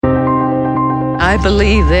I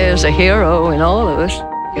believe there's a hero in all of us.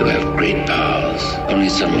 You have great powers, only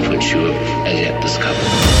some of which you have as yet discovered.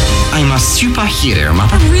 I'm a superhero,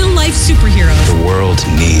 Mama. A real-life superhero. The world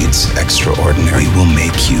needs extraordinary. We will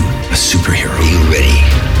make you a superhero. Are you ready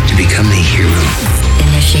to become a hero?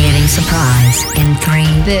 Initiating surprise in 3.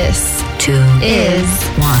 This, 2, is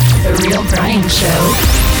 1. The Real Brian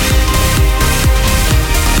Show.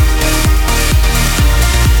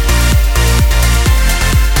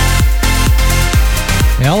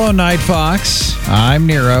 Hello, Night Fox. I'm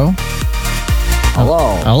Nero.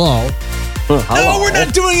 Hello. Hello. Hello. No, we're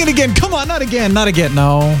not doing it again. Come on, not again.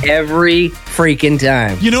 No. Every freaking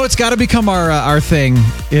time. You know, it's got to become our thing.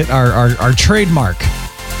 Our trademark.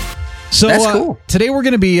 So that's cool. Today we're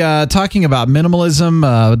going to be talking about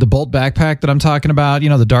minimalism, the Bolt backpack that I'm talking about. You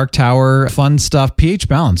know, the Dark Tower, fun stuff. pH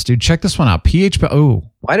balance, dude. Check this one out.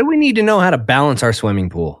 Why do we need to know how to balance our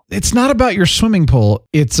swimming pool? It's not about your swimming pool.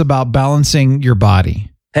 It's about balancing your body.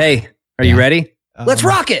 Hey, are you ready? Let's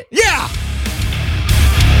rock it. Yeah.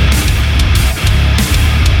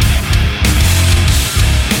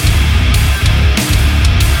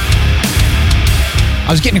 I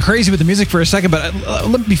was getting crazy with the music for a second, but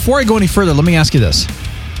before I go any further, let me ask you this.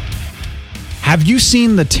 Have you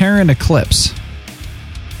seen the Terran Eclipse?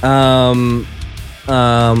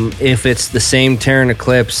 If it's the same Terran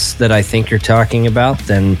Eclipse that I think you're talking about,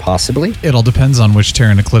 then possibly. It all depends on which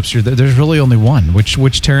Terran Eclipse you're. There's really only one.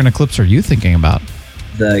 Which Terran Eclipse are you thinking about?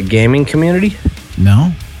 The gaming community?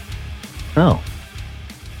 No. Oh.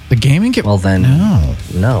 The gaming Well then,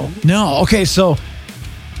 no. Okay, so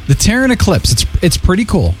the Terran Eclipse, it's pretty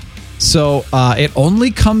cool. So it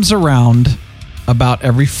only comes around about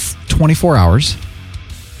every 24 hours,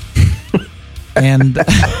 and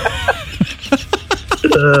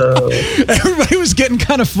everybody was getting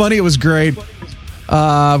kind of funny. It was great.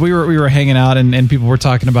 We were hanging out, and people were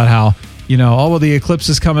talking about how, you know, oh, well, the eclipse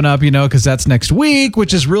is coming up, you know, because that's next week,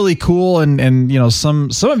 which is really cool. And you know, some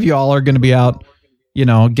of y'all are going to be out, you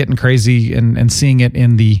know, getting crazy and seeing it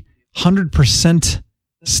in the 100%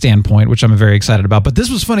 standpoint, which I'm very excited about. But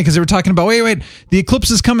this was funny because they were talking about, wait, the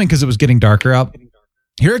eclipse is coming because it was getting darker out.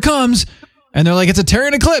 Here it comes. And they're like, it's a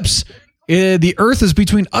Terran eclipse. The Earth is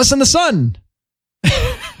between us and the sun.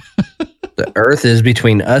 The Earth is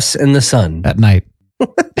between us and the sun at night.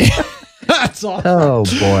 That's awesome. Oh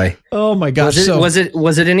boy. Oh my gosh. Was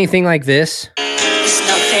it anything like this? There's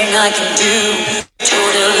nothing I can do.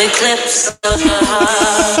 Total eclipse of the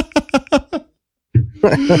heart.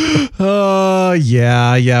 Oh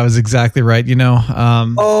yeah, it was exactly right. You know.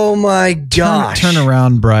 Oh my gosh! Turn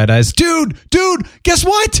around, bright eyes, dude. Guess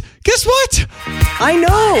what? I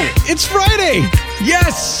know. It's Friday.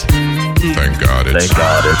 Yes. Thank God it's.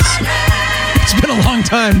 It's been a long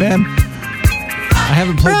time, man. I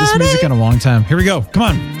haven't played this music in a long time. Here we go. Come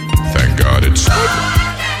on. Thank God it's.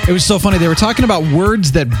 It was so funny. They were talking about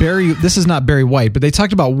words that Barry. This is not Barry White, but they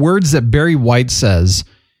talked about words that Barry White says.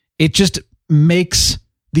 It just makes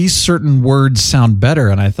these certain words sound better.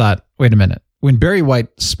 And I thought, wait a minute. When Barry White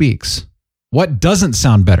speaks, what doesn't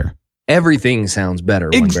sound better? Everything sounds better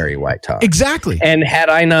when Barry White talks. Exactly. And had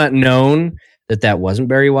I not known that wasn't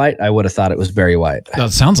Barry White, I would have thought it was Barry White.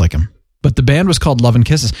 That sounds like him. But the band was called Love and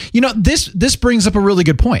Kisses. You know, this brings up a really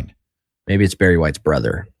good point. Maybe it's Barry White's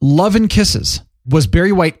brother. Love and Kisses. Was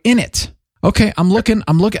Barry White in it? Okay, I'm looking.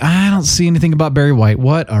 I don't see anything about Barry White.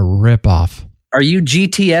 What a ripoff. Are you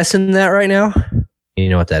GTS in that right now? You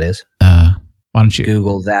know what that is? Why don't you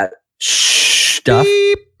Google that stuff?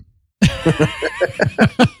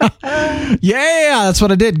 Yeah, that's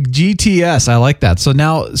what I did. GTS. I like that. So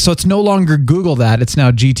it's no longer Google that. It's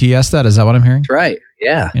now GTS that. Is that what I'm hearing? That's right.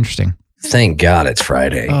 Yeah. Interesting. Thank God it's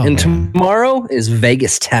Friday. And tomorrow is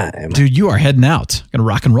Vegas time. Dude, you are heading out. Gonna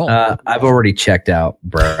rock and roll. I've already checked out,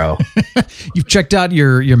 bro. You've checked out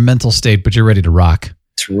your mental state, but you're ready to rock.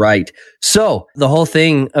 That's right. So the whole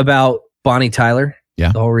thing about Bonnie Tyler,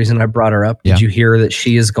 the whole reason I brought her up, did you hear that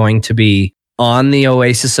she is going to be on the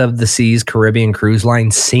Oasis of the Seas Caribbean Cruise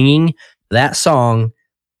Line singing that song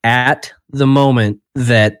at the moment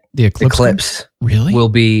that the eclipse really will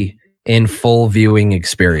be in full viewing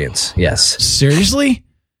experience? Yes. Seriously?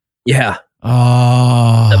 Yeah.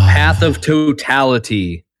 Oh. The path of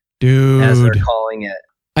totality, dude, as they're calling it.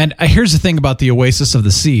 And here's the thing about the Oasis of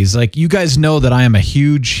the Seas. Like, you guys know that I am a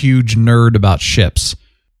huge nerd about ships.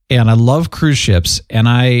 And I love cruise ships. And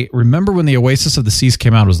I remember when the Oasis of the Seas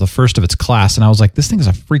came out, it was the first of its class. And I was like, this thing is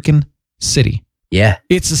a freaking city. Yeah.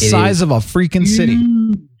 It's the size of a freaking city.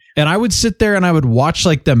 And I would sit there and I would watch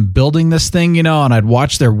like them building this thing, you know, and I'd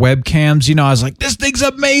watch their webcams, you know. I was like, this thing's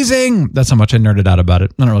amazing. That's how much I nerded out about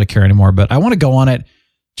it. I don't really care anymore, but I want to go on it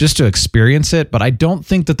just to experience it. But I don't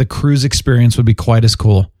think that the cruise experience would be quite as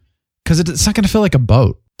cool because it's not going to feel like a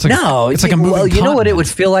boat. It's like it's like a moving continent. You know what it would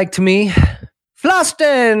feel like to me?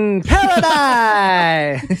 Floston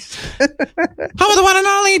Paradise. Home of the one and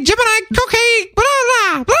only Gemini cocaine. Blah,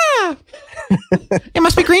 blah, blah. It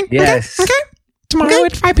must be green. Yes. Okay. Tomorrow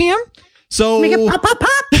at 5 p.m. So make it pop, pop, pop.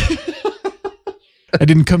 I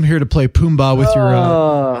didn't come here to play Pumbaa with your.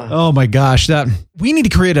 Oh my gosh, that we need to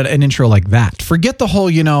create an intro like that. Forget the whole,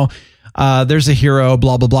 there's a hero,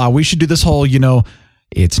 blah blah blah. We should do this whole,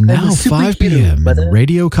 it's now 5 p.m.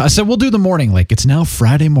 Radio. So we'll do the morning, like it's now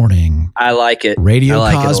Friday morning. I like it. Radio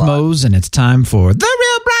Cosmos, and it's time for the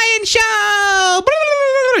Real Brian Show.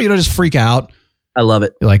 Just freak out. I love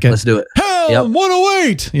it. You like it? Let's do it. Hell,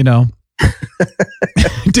 108.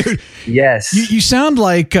 Dude. Yes. You sound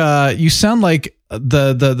like the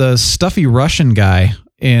stuffy Russian guy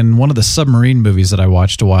in one of the submarine movies that I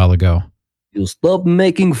watched a while ago. You stop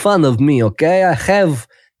making fun of me, okay? I have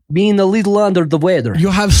been a little under the weather. You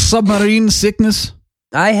have submarine sickness?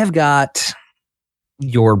 I have got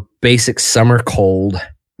your basic summer cold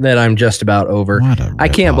that I'm just about over. I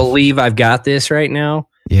can't believe I've got this right now.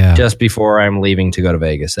 Yeah. Just before I'm leaving to go to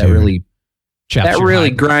Vegas. That really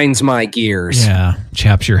grinds my gears. Yeah.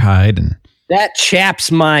 Chaps your hide and that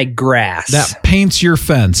chaps my grass. That paints your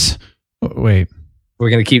fence. Wait. We're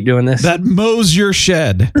going to keep doing this? That mows your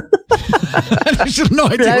shed. I have no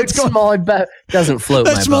idea what's going on. Doesn't float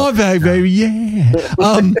that small bag, baby. Yeah.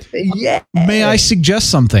 Yeah. May I suggest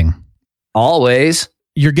something? Always.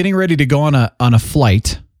 You're getting ready to go on a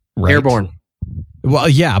flight. Right? Airborne. Well,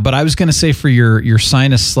 yeah, but I was going to say for your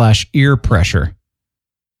sinus/ear pressure.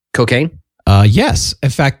 Cocaine? Yes. In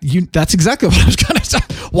fact, that's exactly what I was going to say.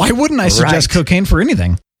 Why wouldn't I suggest cocaine for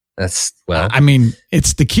anything? I mean,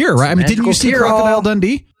 it's the cure, right? I mean, didn't you see Crocodile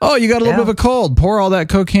Dundee? Oh, you got a little bit of a cold. Pour all that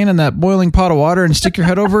cocaine in that boiling pot of water and stick your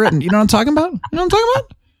head over it. And you know what I'm talking about?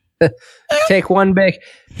 Take one big,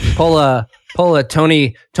 pull a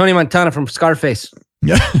Tony Montana from Scarface.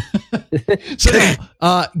 Yeah. So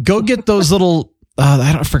go get those little,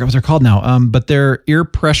 I forget what they're called now. But they're ear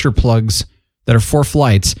pressure plugs that are for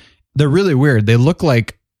flights. They're really weird. They look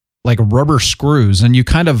like rubber screws, and you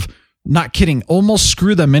kind of, not kidding, almost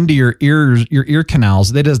screw them into your ear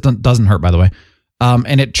canals. That doesn't hurt, by the way.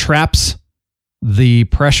 And it traps the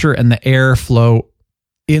pressure and the airflow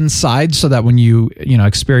inside, so that when you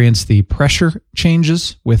experience the pressure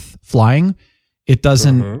changes with flying, it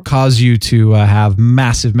doesn't cause you to have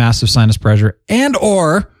massive sinus pressure and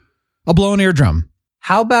or a blown eardrum.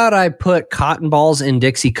 How about I put cotton balls in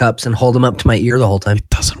Dixie cups and hold them up to my ear the whole time? It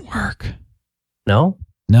doesn't work. No.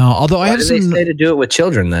 Although Why do they say to do it with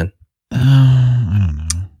children then? I don't know.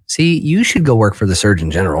 See, you should go work for the Surgeon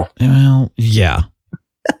General. Well, yeah.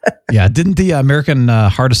 Yeah. Didn't the American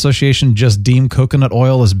Heart Association just deem coconut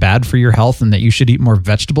oil as bad for your health and that you should eat more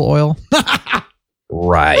vegetable oil?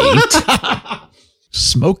 Right.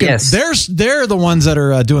 Smoking. Yes. They're the ones that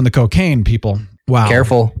are doing the cocaine, people. Wow.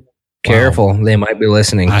 Careful. They might be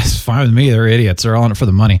listening. It's fine with me. They're idiots. They're all in it for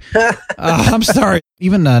the money. I'm sorry.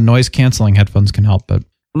 Even noise canceling headphones can help, but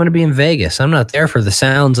I'm going to be in Vegas. I'm not there for the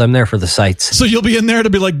sounds. I'm there for the sights. So you'll be in there to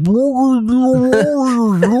be like, what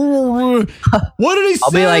did he say?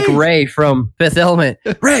 I'll be like Ray from Fifth Element.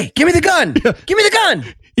 Ray, give me the gun. Give me the gun.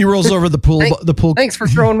 He rolls over the pool. Thanks for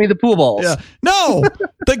throwing me the pool balls. Yeah. No,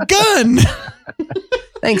 the gun.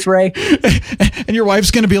 Thanks, Ray. And your wife's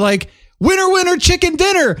going to be like, winner, chicken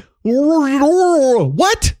dinner.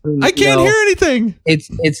 What? I can't hear anything.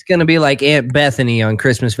 It's going to be like Aunt Bethany on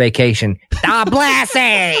Christmas Vacation. The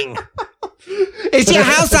blessing. Is your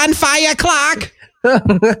house on fire clock?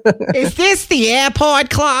 Is this the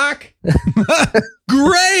airport clock?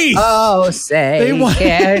 Great. Oh, say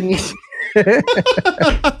can you...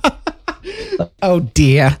 Oh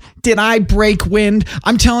dear, did I break wind?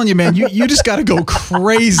 I'm telling you, man, you just got to go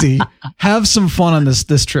crazy. Have some fun on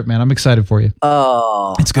this trip, man. I'm excited for you.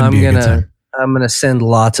 Oh, it's gonna be a good time. I'm gonna send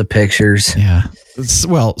lots of pictures. Yeah,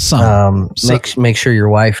 some. Make sure your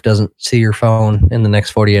wife doesn't see your phone in the next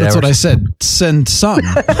 48 hours. That's what I said. Send some.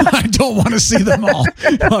 I don't want to see them all.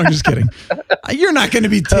 No, I'm just kidding. You're not going to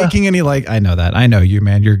be taking any. I know that. I know you,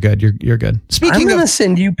 man. You're good. You're good. I'm going to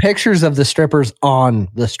send you pictures of the strippers on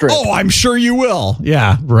the strip. Oh, I'm sure you will.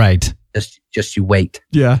 Yeah, right. Just you wait.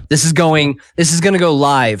 Yeah. This is going to go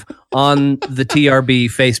live on the TRB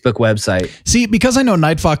Facebook website. See, because I know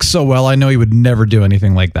Night Fox so well, I know he would never do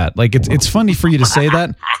anything like that. It's funny for you to say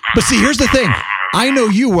that. But see, here's the thing. I know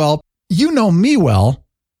you well. You know me well.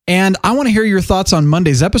 And I want to hear your thoughts on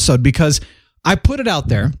Monday's episode because I put it out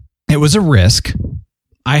there. It was a risk.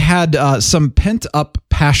 I had some pent up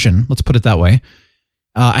passion. Let's put it that way.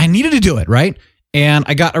 I needed to do it, right? And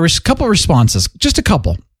I got a couple responses, just a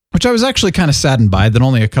couple, which I was actually kind of saddened by that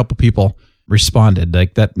only a couple people responded.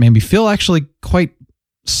 Like that made me feel actually quite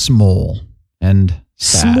small and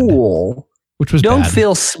sad. Small. Which was Don't bad.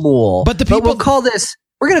 feel small. But the people, we're going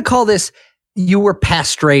to call this, you were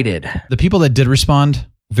castrated. The people that did respond,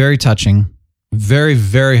 very touching, very,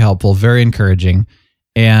 very helpful, very encouraging,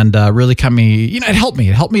 and really got me, it helped me.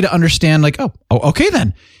 It helped me to understand like, oh, okay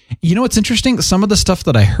then. You know what's interesting? Some of the stuff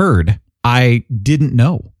that I heard, I didn't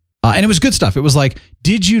know. And it was good stuff. It was like,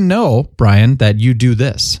 did you know, Brian, that you do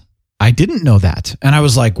this? I didn't know that. And I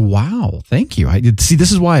was like, wow, thank you. I did see,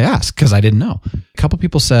 this is why I asked, because I didn't know. A couple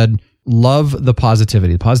people said, love the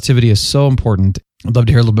positivity. The positivity is so important. I'd love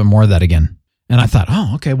to hear a little bit more of that again. And I thought,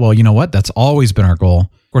 oh, okay, well, you know what? That's always been our goal.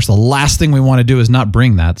 Of course, the last thing we want to do is not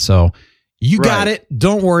bring that. So you got it.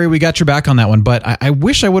 Don't worry. We got your back on that one. But I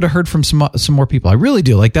wish I would have heard from some more people. I really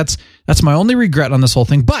do. Like that's my only regret on this whole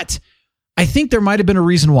thing. But I think there might have been a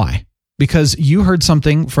reason why, because you heard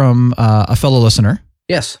something from a fellow listener.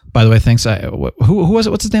 Yes. By the way, thanks. Who was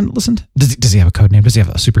it? What's his name that listened? Does he have a code name? Does he have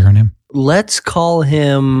a superhero name? Let's call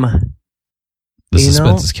him. The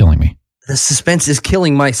suspense is killing me. The suspense is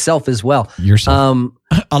killing myself as well. Yourself.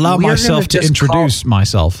 Allow myself to introduce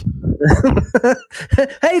myself.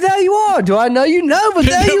 Hey, there you are. Do I know you? No, but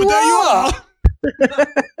there you are.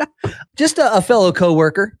 Just a fellow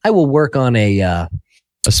coworker. I will work on a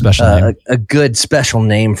special name. A good special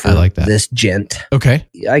name for this gent. Okay.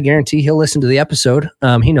 I guarantee he'll listen to the episode.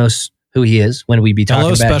 He knows who he is when we be talking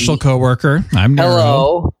about. Hello, special coworker. I'm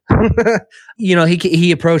Nero. Hello.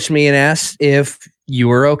 He approached me and asked if you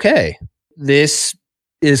were okay. This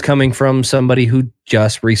is coming from somebody who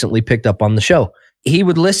just recently picked up on the show. He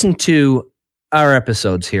would listen to our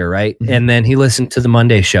episodes here, right? Mm-hmm. And then he listened to the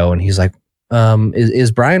Monday show and he's like,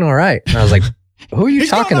 is Brian all right? And I was like, who are you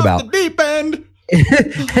talking about? The deep end.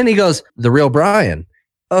 And he goes, the real Brian.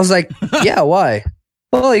 I was like, yeah, why?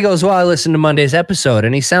 Well, he goes, well, I listened to Monday's episode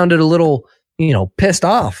and he sounded a little, pissed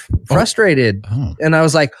off, frustrated. Oh. And I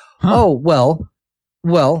was like, well,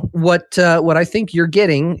 what I think you're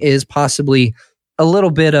getting is possibly a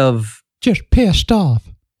little bit of just pissed off.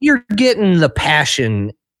 You're getting the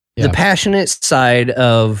passion, the passionate side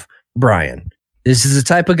of Brian. This is the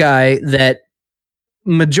type of guy that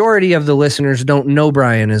majority of the listeners don't know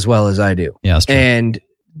Brian as well as I do. Yeah, that's true. And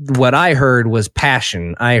what I heard was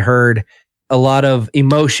passion. I heard a lot of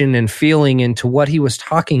emotion and feeling into what he was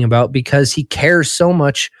talking about because he cares so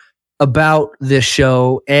much about this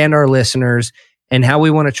show and our listeners and how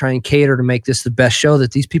we want to try and cater to make this the best show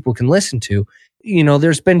that these people can listen to.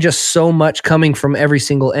 There's been just so much coming from every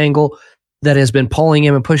single angle that has been pulling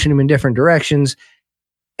him and pushing him in different directions.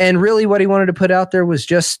 And really what he wanted to put out there was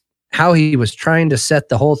just how he was trying to set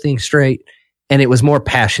the whole thing straight. And it was more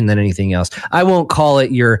passion than anything else. I won't call it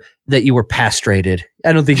that you were pastrated.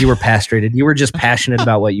 I don't think you were pastrated. You were just passionate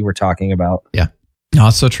about what you were talking about. Yeah. No,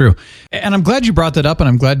 it's so true. And I'm glad you brought that up. And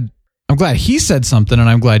I'm glad he said something. And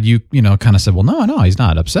I'm glad you kind of said, well, no, he's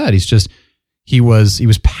not upset. He's just, he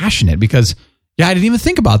was passionate because I didn't even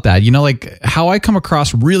think about that. Like how I come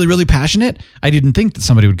across really, really passionate. I didn't think that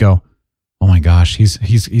somebody would go, oh my gosh, he's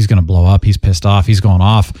going to blow up. He's pissed off. He's going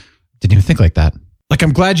off. Didn't even think like that. Like,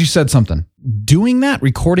 I'm glad you said something. Doing that,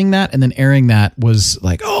 recording that, and then airing that was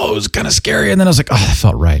like, oh, it was kind of scary. And then I was like, oh, that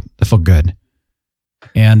felt right. That felt good.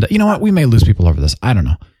 And you know what? We may lose people over this. I don't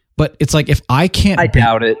know. But it's like, if I can't... I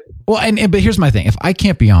doubt it. Well, but here's my thing. If I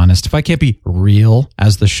can't be honest, if I can't be real,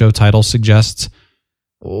 as the show title suggests,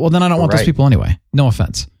 well, then I don't want those people anyway. No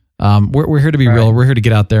offense. We're here to be real. We're here to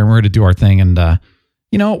get out there and we're here to do our thing. And,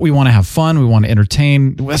 we want to have fun. We want to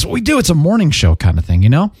entertain. That's what we do. It's a morning show kind of thing,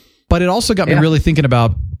 But it also got me really thinking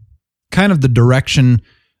about kind of the direction.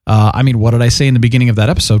 What did I say in the beginning of that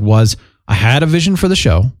episode was I had a vision for the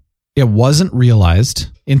show. It wasn't realized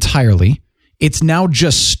entirely. It's now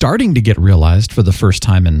just starting to get realized for the first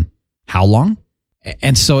time in how long?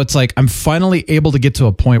 And so it's like I'm finally able to get to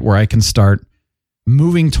a point where I can start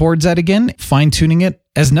moving towards that again, fine-tuning it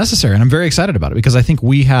as necessary. And I'm very excited about it because I think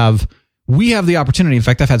we have the opportunity. In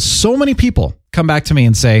fact, I've had so many people come back to me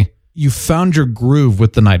and say, you found your groove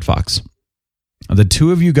with the Night Fox. The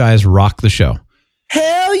two of you guys rock the show.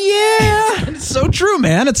 Hell yeah. It's so true,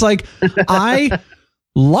 man. It's like, I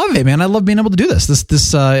love it, man. I love being able to do this,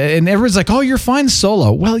 and everyone's like, oh, you're fine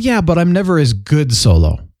solo. Well, yeah, but I'm never as good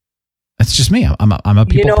solo. That's just me. I'm a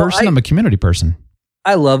people person. I'm a community person.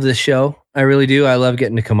 I love this show. I really do. I love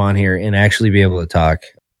getting to come on here and actually be able to talk.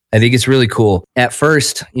 I think it's really cool. At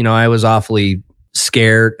first, I was awfully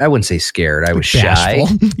scared. I wouldn't say scared. I was shy.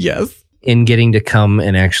 Yes. In getting to come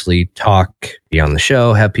and actually talk, be on the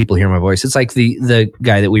show, have people hear my voice. It's like the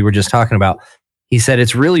guy that we were just talking about. He said,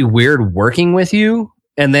 it's really weird working with you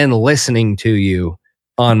and then listening to you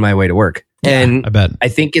on my way to work. Yeah, and I bet. I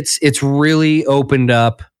think it's really opened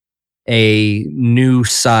up a new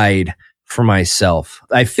side for myself.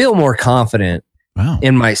 I feel more confident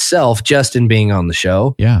in myself just in being on the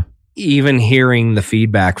show. Yeah. Even hearing the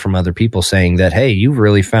feedback from other people saying that, hey, you've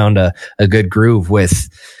really found a good groove with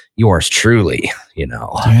yours truly, you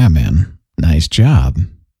know. Yeah, man. Nice job.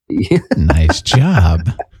 Nice job.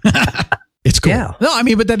 It's cool. Yeah. No, I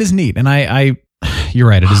mean, but that is neat. And I you're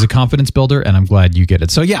right. It is a confidence builder, and I'm glad you get it.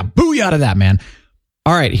 So yeah, booyah to that, man.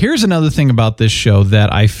 All right. Here's another thing about this show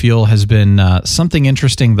that I feel has been something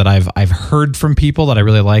interesting that I've heard from people that I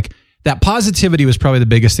really like. That positivity was probably the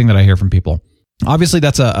biggest thing that I hear from people. Obviously,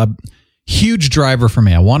 that's a huge driver for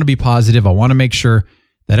me. I want to be positive. I want to make sure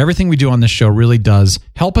that everything we do on this show really does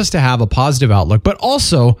help us to have a positive outlook, but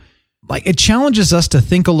also like it challenges us to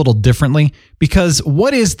think a little differently, because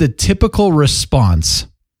what is the typical response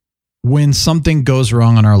when something goes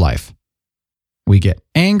wrong in our life? We get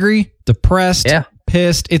angry, depressed,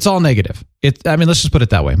 pissed. It's all negative. Let's just put it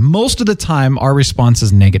that way. Most of the time, our response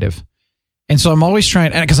is negative. And so I'm always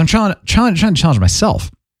trying, because I'm trying to challenge myself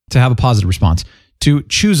to have a positive response, to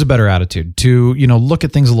choose a better attitude, to, look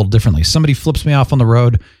at things a little differently. Somebody flips me off on the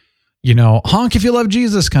road, honk if you love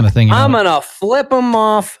Jesus kind of thing. I'm going to flip them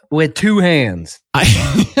off with two hands.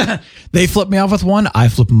 They flip me off with one, I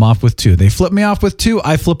flip them off with two. They flip me off with two,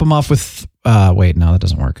 I flip them off with, wait, no, that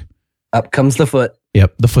doesn't work. Up comes the foot.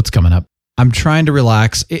 Yep, the foot's coming up. I'm trying to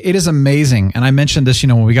relax. It is amazing. And I mentioned this,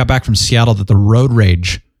 when we got back from Seattle, that the road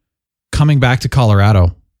rage coming back to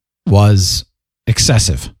Colorado was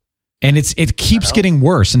excessive. And it keeps getting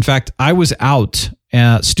worse. In fact, I was out.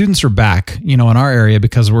 Students are back, in our area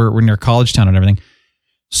because we're near college town and everything.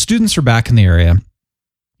 Students are back in the area,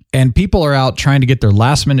 and people are out trying to get their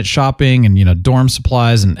last minute shopping and dorm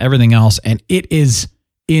supplies and everything else. And it is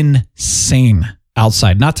insane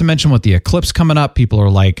outside. Not to mention with the eclipse coming up, people are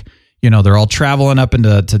like, they're all traveling up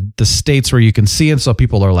into the states where you can see them. So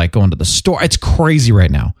people are like going to the store. It's crazy right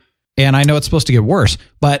now. And I know it's supposed to get worse,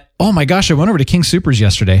 but oh my gosh, I went over to King Soopers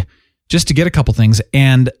yesterday just to get a couple things,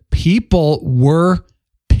 and people were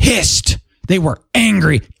pissed. They were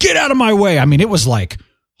angry. Get out of my way. I mean, it was like,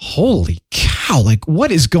 holy cow, like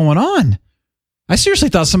what is going on? I seriously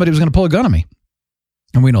thought somebody was going to pull a gun on me.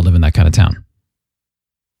 And we don't live in that kind of town.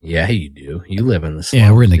 Yeah, you do. You live in the slums.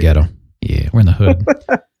 Yeah, we're in the ghetto. Yeah, we're in the hood.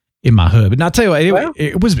 In my hood. But I'll tell you what,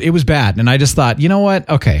 it was bad. And I just thought, you know what?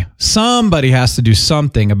 Okay, somebody has to do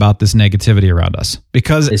something about this negativity around us,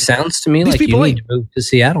 because it sounds to me like you need to move to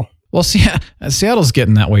Seattle. Well, Seattle's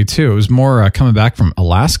getting that way too. It was more coming back from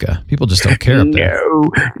Alaska. People just don't care up there.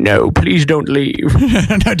 No, please don't leave.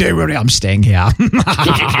 No, David, I'm staying here.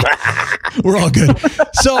 We're all good.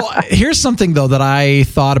 So here's something though that I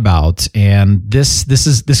thought about, and this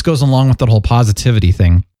goes along with that whole positivity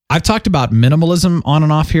thing. I've talked about minimalism on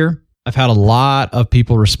and off here. I've had a lot of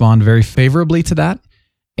people respond very favorably to that,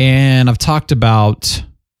 and I've talked about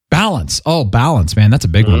balance. Oh, balance, man, that's a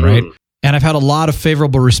big one, right? And I've had a lot of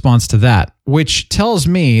favorable response to that, which tells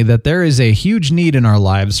me that there is a huge need in our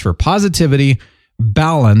lives for positivity,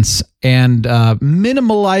 balance, and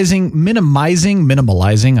minimalizing,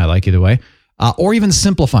 I like either way, or even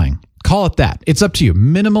simplifying. Call it that. It's up to you.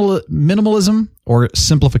 Minimalism or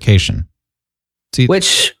simplification. See,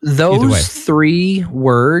 which those three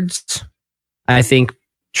words, I think,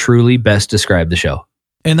 truly best describe the show.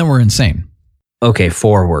 And then we're insane. Okay,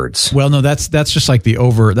 4 words. Well, no, that's just like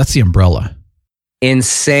that's the umbrella.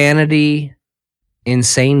 Insanity,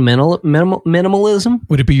 insane minimalism.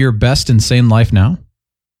 Would it be your best insane life now?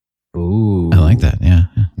 Ooh. I like that. Yeah,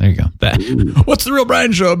 there you go. What's the Real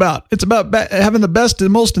Brian Show about? It's about having the best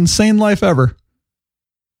and most insane life ever.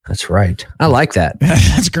 That's right. I like that.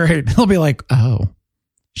 That's great. They'll be like, oh,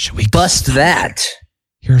 should we bust that?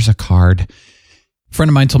 Here's a card. A friend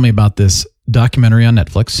of mine told me about this documentary on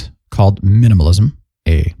Netflix called Minimalism,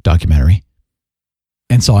 a documentary.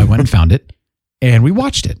 And so I went and found it, and we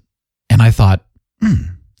watched it. And I thought,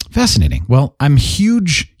 fascinating. Well, I'm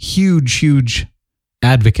huge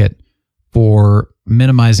advocate for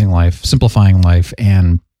minimizing life, simplifying life,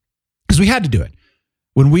 and because we had to do it.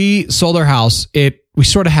 When we sold our house, we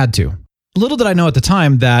sort of had to. Little did I know at the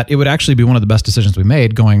time that it would actually be one of the best decisions we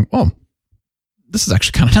made, going, oh, this is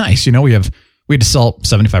actually kind of nice. We had to sell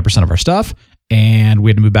 75% of our stuff, and we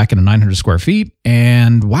had to move back into 900 square feet.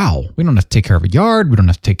 And wow, we don't have to take care of a yard. We don't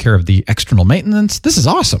have to take care of the external maintenance. This is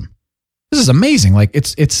awesome. This is amazing. Like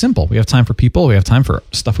it's simple. We have time for people. We have time for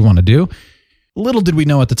stuff we want to do. Little did we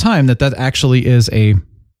know at the time that actually is a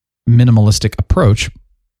minimalistic approach.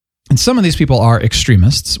 And some of these people are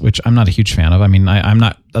extremists, which I'm not a huge fan of. I mean, I'm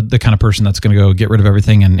not the kind of person that's going to go get rid of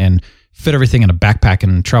everything and fit everything in a backpack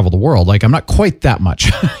and travel the world. Like, I'm not quite that much.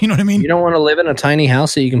 You know what I mean? You don't want to live in a tiny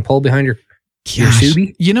house that you can pull behind your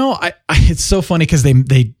Subi? You know, it's so funny because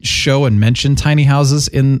they show and mention tiny houses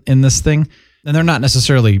in this thing, and they're not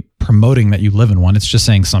necessarily promoting that you live in one. It's just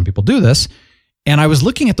saying some people do this. And I was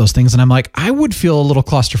looking at those things and I'm like, I would feel a little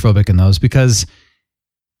claustrophobic in those, because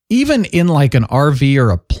even in like an RV or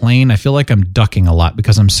a plane, I feel like I'm ducking a lot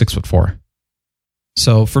because I'm 6'4".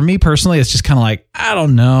 So for me personally, it's just kind of like, I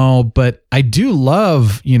don't know, but I do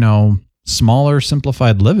love, smaller,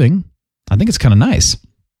 simplified living. I think it's kind of nice.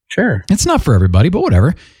 Sure. It's not for everybody, but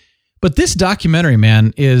whatever. But this documentary,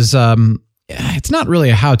 man, is, it's not really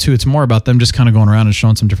a how-to. It's more about them just kind of going around and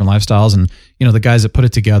showing some different lifestyles. And, the guys that put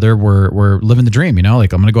it together were living the dream,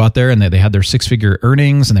 like, I'm going to go out there, and they had their 6-figure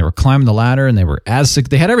earnings, and they were climbing the ladder, and they were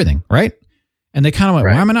they had everything, right? And they kind of went,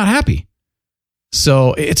 why am I not happy?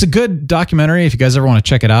 So it's a good documentary. If you guys ever want to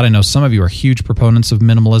check it out, I know some of you are huge proponents of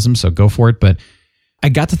minimalism, so go for it. But I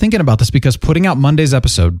got to thinking about this because putting out Monday's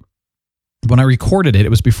episode, when I recorded it, it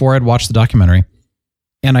was before I'd watched the documentary.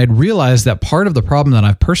 And I'd realized that part of the problem that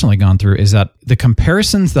I've personally gone through is that the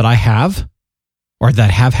comparisons that I have, or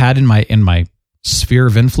that have had in my sphere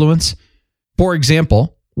of influence, for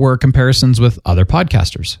example, were comparisons with other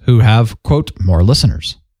podcasters who have, quote, more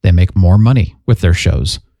listeners. They make more money with their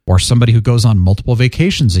shows. Or somebody who goes on multiple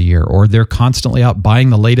vacations a year, or they're constantly out buying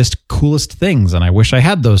the latest, coolest things, and I wish I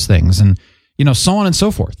had those things, and so on and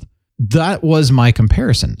so forth. That was my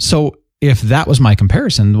comparison. So if that was my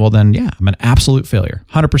comparison, well then, yeah, I'm an absolute failure,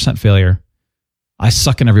 100% failure. I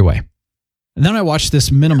suck in every way. And then I watched this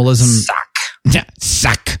minimalism. Suck. Yeah,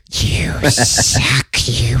 suck. You suck.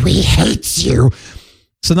 We hate you.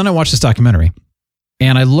 So then I watched this documentary,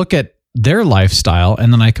 and I look at their lifestyle,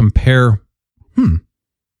 and then I compare.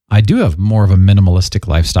 I do have more of a minimalistic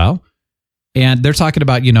lifestyle. And they're talking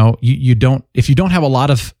about, if you don't have a lot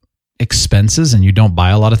of expenses and you don't buy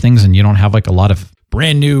a lot of things and you don't have like a lot of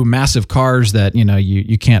brand new massive cars that,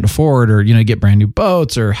 you can't afford, or, get brand new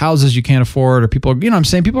boats or houses you can't afford, or people, I'm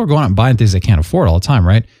saying people are going out and buying things they can't afford all the time,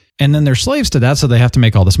 right? And then they're slaves to that, so they have to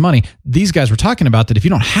make all this money. These guys were talking about that if you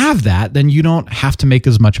don't have that, then you don't have to make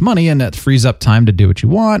as much money, and that frees up time to do what you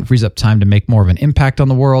want, frees up time to make more of an impact on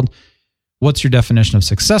the world. What's your definition of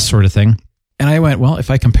success, sort of thing? And I went, well, if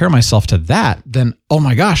I compare myself to that, then, oh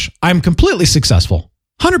my gosh, I'm completely successful,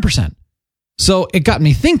 100%. So it got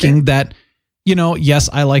me thinking that, yes,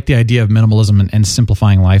 I like the idea of minimalism and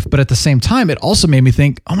simplifying life, but at the same time, it also made me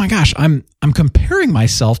think, oh my gosh, I'm comparing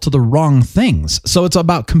myself to the wrong things. So it's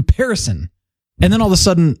about comparison. And then all of a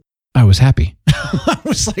sudden, I was happy. I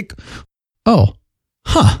was like, oh,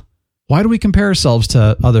 why do we compare ourselves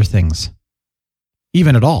to other things?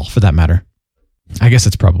 Even at all, for that matter. I guess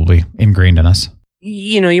it's probably ingrained in us.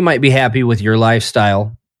 You might be happy with your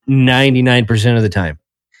lifestyle 99% of the time.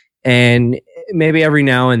 And maybe every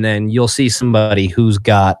now and then you'll see somebody who's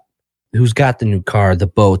got the new car, the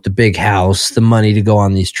boat, the big house, the money to go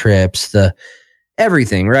on these trips, the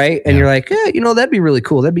everything, right? And you're like, that'd be really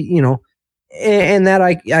cool. That'd be, and that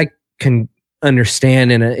I can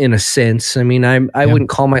understand in a sense. I mean, I wouldn't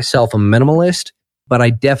call myself a minimalist, but I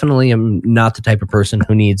definitely am not the type of person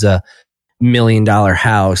who needs a $1 million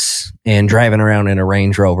house and driving around in a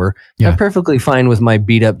Range Rover. Yeah. I'm perfectly fine with my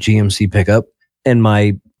beat up GMC pickup and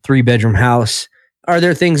my 3-bedroom house. Are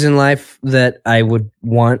there things in life that I would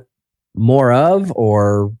want more of,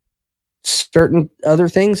 or certain other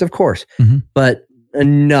things? Of course, but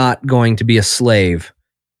I'm not going to be a slave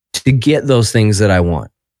to get those things that I want.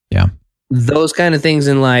 Yeah. Those kind of things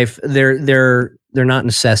in life, they're not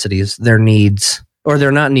necessities, they're needs. Or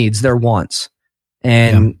they're not needs, they're wants.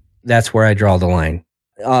 And that's where I draw the line.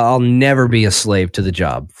 I'll never be a slave to the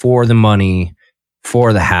job, for the money,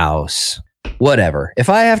 for the house, whatever. If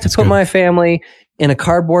I have to put my family in a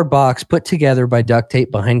cardboard box put together by duct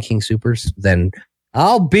tape behind King Soopers, then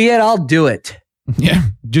I'll do it. Yeah,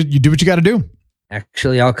 you do what you got to do.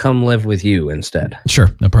 Actually, I'll come live with you instead.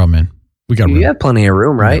 Sure, no problem, man. We got room. You have plenty of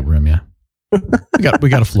room, right? We got room, yeah. we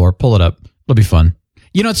got a floor. Pull it up. It'll be fun.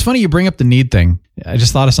 It's funny you bring up the need thing. I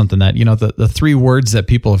just thought of something that, the 3 words that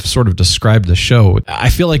people have sort of described the show. I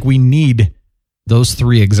feel like we need those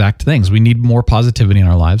 3 exact things. We need more positivity in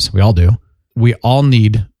our lives. We all do. We all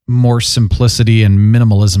need more simplicity and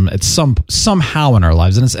minimalism at somehow in our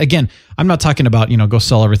lives. And it's, again, I'm not talking about, go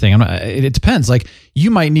sell everything. It depends. Like,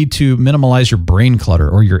 you might need to minimalize your brain clutter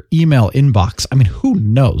or your email inbox. I mean, who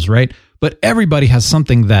knows, right? But everybody has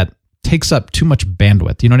something that takes up too much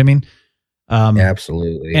bandwidth. You know what I mean?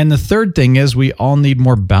 Absolutely. And the third thing is we all need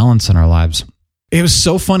more balance in our lives. It was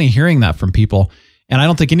so funny hearing that from people. And I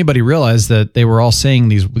don't think anybody realized that they were all saying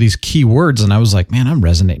these key words. And I was like, man, I'm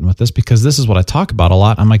resonating with this because this is what I talk about a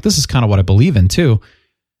lot. I'm like, this is kind of what I believe in too.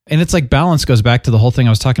 And it's like balance goes back to the whole thing I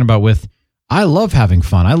was talking about with, I love having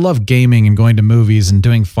fun. I love gaming and going to movies and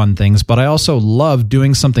doing fun things, but I also love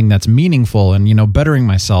doing something that's meaningful and, bettering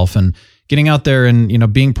myself and getting out there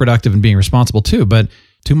and, being productive and being responsible too. But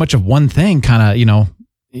too much of one thing kind of,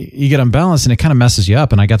 you get unbalanced and it kind of messes you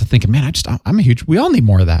up. And I got to thinking, man, we all need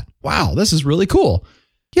more of that. Wow, this is really cool.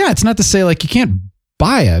 Yeah, it's not to say like you can't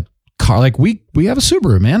buy a car. Like we have a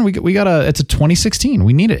Subaru, man. We got it's a 2016.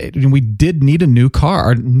 We need it. We did need a new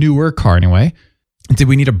car, or newer car anyway. Did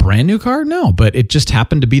we need a brand new car? No, but it just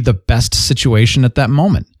happened to be the best situation at that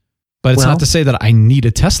moment. But it's not to say that I need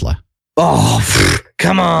a Tesla. Oh,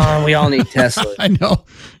 come on. We all need Tesla. I know.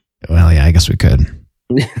 Well, yeah, I guess we could.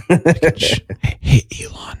 Hey,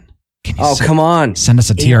 Elon. Come on. Send us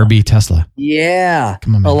a TRB Tesla. Yeah.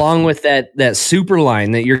 Come on, man. Along with that super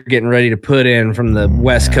line that you're getting ready to put in from the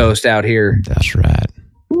West Coast out here. That's right.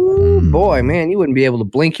 Ooh, boy, man, you wouldn't be able to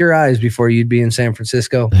blink your eyes before you'd be in San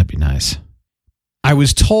Francisco. That'd be nice. I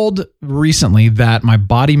was told recently that my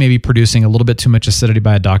body may be producing a little bit too much acidity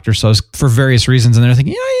by a doctor. So I was, for various reasons, and they're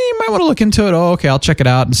thinking, you might want to look into it. Oh, okay, I'll check it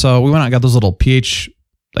out. And so we went out and got those little pH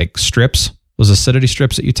strips, those acidity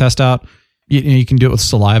strips that you test out. You can do it with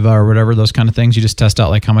saliva or whatever, those kind of things. You just test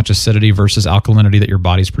out like how much acidity versus alkalinity that your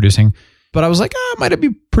body's producing. But I was like, might it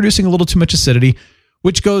be producing a little too much acidity,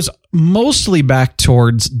 which goes mostly back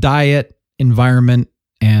towards diet, environment,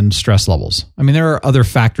 and stress levels. I mean, there are other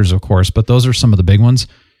factors, of course, but those are some of the big ones.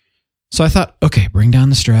 So I thought, okay, bring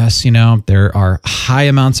down the stress. There are high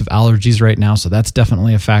amounts of allergies right now, so that's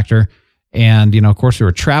definitely a factor. And, of course, we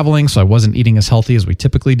were traveling, so I wasn't eating as healthy as we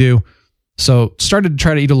typically do. So started to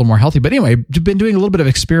try to eat a little more healthy. But anyway, been doing a little bit of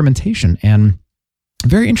experimentation and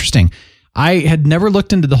very interesting. I had never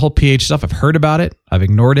looked into the whole pH stuff. I've heard about it. I've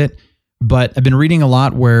ignored it. But I've been reading a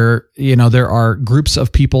lot where, there are groups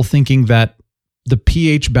of people thinking that the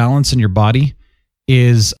pH balance in your body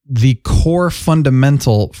is the core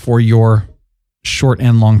fundamental for your short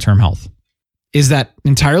and long-term health. Is that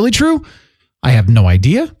entirely true? I have no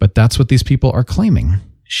idea, but that's what these people are claiming.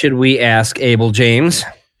 Should we ask Abel James?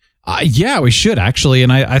 Yeah, we should actually.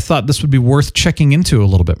 And I thought this would be worth checking into a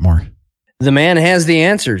little bit more. The man has the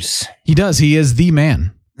answers. He does. He is the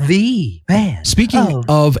man. The man. Speaking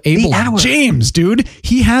of Abel James, dude,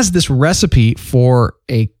 he has this recipe for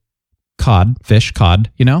a fish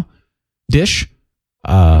cod, dish.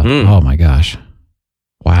 Oh my gosh.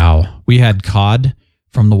 Wow. We had cod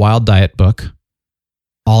from the Wild Diet book.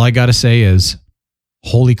 All I got to say is,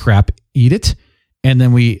 holy crap, eat it. And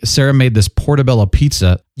then Sarah made this Portobello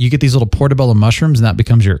pizza. You get these little Portobello mushrooms and that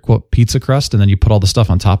becomes your quote pizza crust. And then you put all the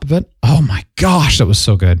stuff on top of it. Oh my gosh, that was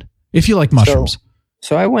so good. If you like mushrooms.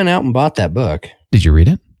 So I went out and bought that book. Did you read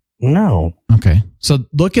it? No. Okay. So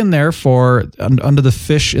look in there for under the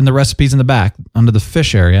fish in the recipes in the back, under the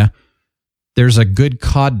fish area. There's a good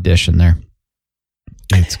cod dish in there.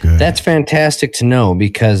 It's good. That's fantastic to know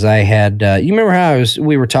because I had, you remember how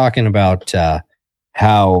we were talking about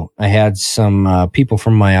how I had some people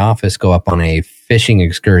from my office go up on a fishing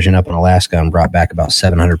excursion up in Alaska and brought back about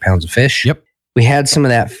 700 pounds of fish. Yep. We had some of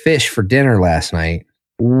that fish for dinner last night.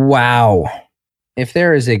 Wow. If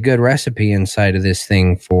there is a good recipe inside of this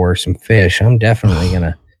thing for some fish, I'm definitely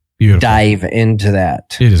going to dive into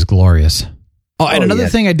that. It is glorious. Oh, and another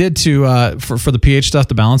thing I did for the pH stuff,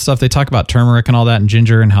 the balance stuff, they talk about turmeric and all that and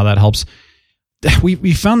ginger and how that helps.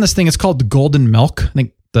 We found this thing. It's called Golden Milk. I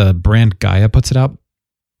think the brand Gaia puts it out.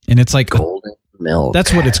 And it's like Golden Milk.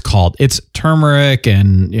 That's what it's called. It's turmeric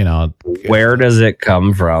and, Where does it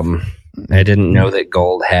come from? I didn't know that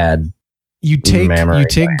gold had You take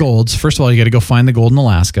golds. First of all, you got to go find the gold in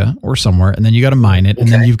Alaska or somewhere, and then you got to mine it, and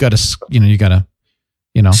then you've got to, squeeze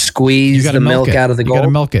the milk out of the gold. You got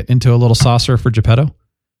to milk it into a little saucer for Geppetto.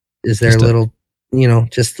 Is there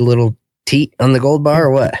just a little teat on the gold bar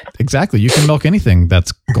or what? Exactly. You can milk anything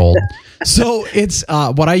that's gold. So it's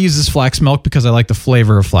what I use is flax milk because I like the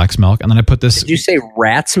flavor of flax milk, and then I put this. Did you say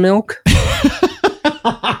rat's milk?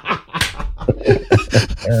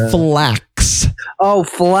 Flax. Oh,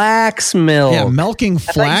 flax milk. Yeah, milking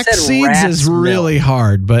flax seeds is really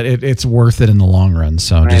hard, but it's worth it in the long run.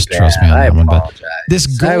 So just trust me on that one. But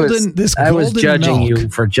I was judging you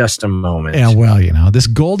for just a moment. Yeah, well, this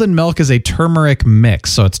golden milk is a turmeric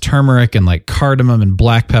mix. So it's turmeric and like cardamom and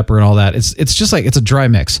black pepper and all that. It's just like it's a dry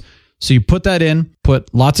mix. So you put that in,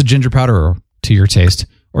 put lots of ginger powder or to your taste,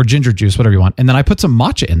 or ginger juice, whatever you want, and then I put some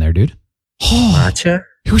matcha in there, dude. Matcha?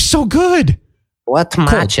 It was so good. What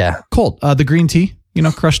matcha? Cold. The green tea.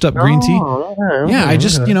 crushed up green tea. Yeah, I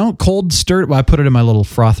just, cold stirred. Well, I put it in my little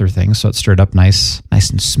frother thing, so it stirred up nice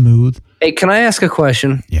and smooth. Hey, can I ask a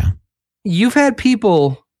question? Yeah. You've had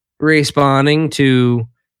people responding to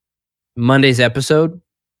Monday's episode.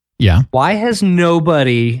 Yeah. Why has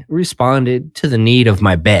nobody responded to the need of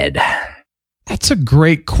my bed? That's a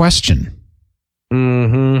great question.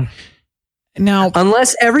 Mm-hmm. Now,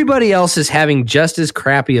 unless everybody else is having just as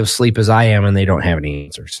crappy of sleep as I am and they don't have any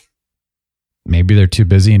answers. Maybe they're too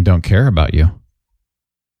busy and don't care about you.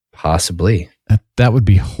 Possibly. That would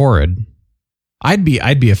be horrid. I'd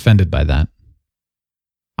be offended by that.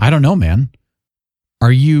 I don't know, man.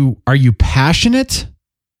 Are you passionate,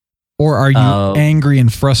 or are you angry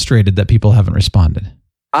and frustrated that people haven't responded?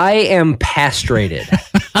 I am pastrated.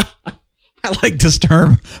 I like this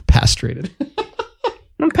term, pastrated.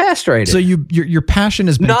 I'm pastrated. So your passion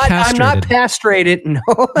has been castrated. I'm not pastrated. No,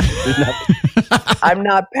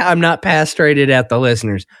 I'm not pastrated at the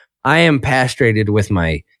listeners. I am pastrated with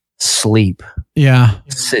my sleep. Yeah.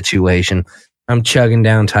 Situation. I'm chugging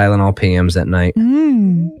down Tylenol PMs at night.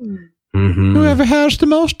 Mm-hmm. Whoever has the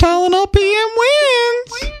most Tylenol PM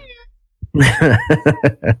wins.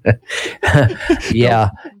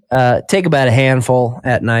 Yeah. Take about a handful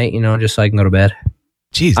at night, just so I can go to bed.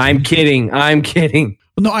 Jeez. I'm kidding.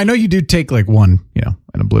 Well, no, I know you do take like one, in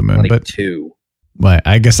a blue moon, but 2. But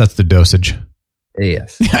I guess that's the dosage.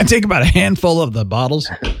 Yes. I take about a handful of the bottles.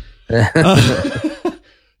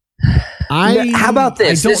 How about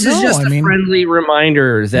this? This is just a friendly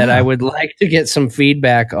reminder that I would like to get some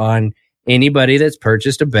feedback on anybody that's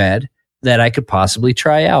purchased a bed that I could possibly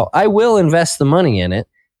try out. I will invest the money in it,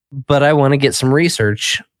 but I want to get some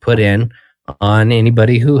research put in on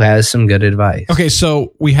anybody who has some good advice. Okay,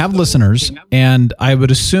 so we have listeners, and I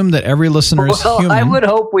would assume that every listener is human. I would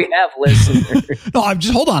hope we have listeners. No,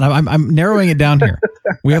 hold on. I'm narrowing it down here.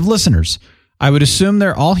 We have listeners. I would assume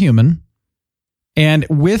they're all human. And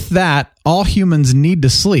with that, all humans need to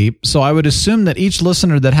sleep. So I would assume that each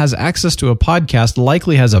listener that has access to a podcast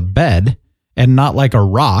likely has a bed and not like a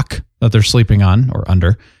rock that they're sleeping on or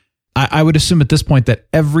under. I would assume at this point that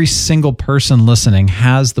every single person listening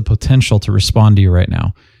has the potential to respond to you right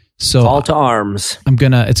now. So call to arms.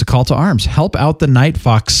 It's a call to arms. Help out the Night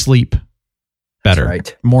Fox sleep better. That's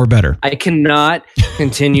right. More better. I cannot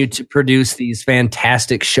continue to produce these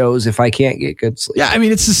fantastic shows if I can't get good sleep. Yeah, I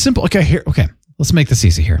mean, it's as simple. Okay. Let's make this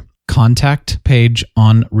easy here. Contact page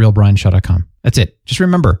on realbrianshow.com. That's it. Just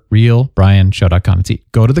remember, realbrianshow.com.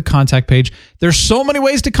 Go to the contact page. There's so many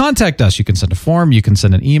ways to contact us. You can send a form. You can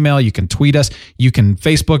send an email. You can tweet us. You can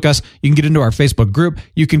Facebook us. You can get into our Facebook group.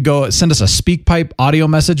 You can go send us a SpeakPipe audio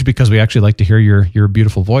message because we actually like to hear your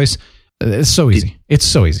beautiful voice. It's so easy. It's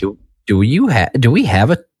so easy. Do we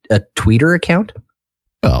have a Twitter account?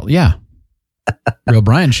 Well, yeah. Real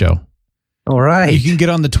Brian Show. All right. You can get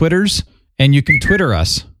on the Twitters and you can Twitter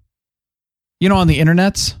us. On the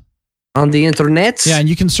internets. On the internets? Yeah, and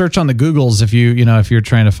you can search on the Googles if you're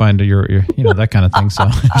trying to find your that kind of thing. So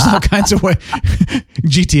there's all kinds of ways.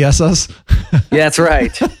 GTS us. Yeah, that's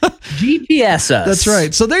right. GPS us. That's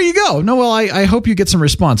right. So there you go. No, well, I hope you get some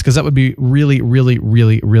response because that would be really, really,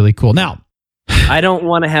 really, really cool. Now, I don't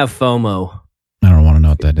want to have FOMO. I don't want to know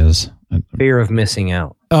what that is. Fear of missing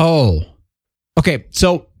out. Oh. Okay,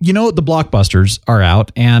 so the blockbusters are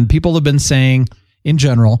out, and people have been saying in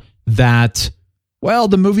general that, well,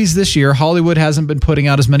 the movies this year, Hollywood hasn't been putting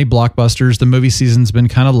out as many blockbusters. The movie season's been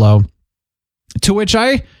kind of low. To which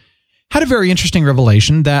I had a very interesting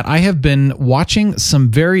revelation that I have been watching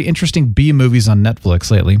some very interesting B movies on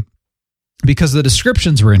Netflix lately because the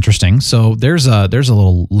descriptions were interesting. So there's a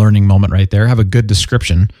little learning moment right there. Have a good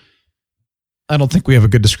description. I don't think we have a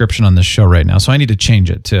good description on this show right now, so I need to change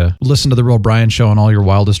it to listen to The Real Brian Show and all your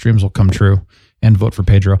wildest dreams will come true. And vote for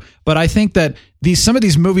Pedro. But I think that some of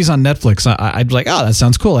these movies on Netflix, I'd be like, oh, that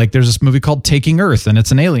sounds cool. Like there's this movie called Taking Earth, and it's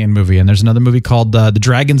an alien movie. And there's another movie called The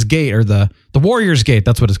Dragon's Gate, or the Warrior's Gate.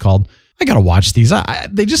 That's what it's called. I got to watch these.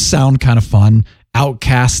 They just sound kind of fun.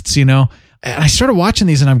 Outcasts, And I started watching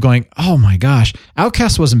these and I'm going, oh my gosh.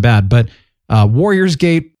 Outcasts wasn't bad, but Warrior's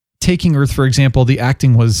Gate, Taking Earth, for example, the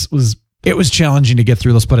acting was challenging to get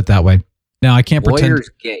through. Let's put it that way. Now, I can't pretend.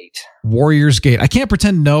 Warrior's Gate. I can't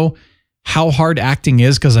pretend to know how hard acting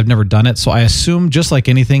is because I've never done it. So I assume, just like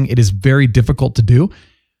anything, it is very difficult to do.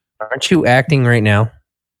 Aren't you acting right now?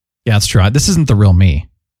 Yeah, that's true. This isn't the real me,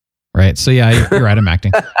 right? So yeah, you're right. I'm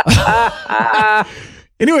acting.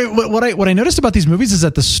 Anyway, what I noticed about these movies is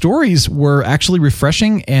that the stories were actually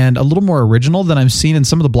refreshing and a little more original than I've seen in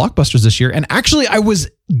some of the blockbusters this year. And actually, I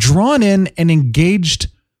was drawn in and engaged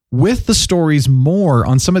with the stories more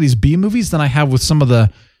on some of these B movies than I have with some of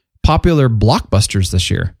the popular blockbusters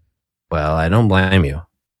this year. Well, I don't blame you.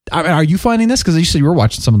 Are you finding this? Because you said you were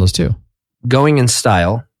watching some of those too. Going in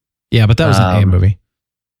Style. Yeah, but that was an A movie.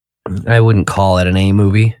 I wouldn't call it an A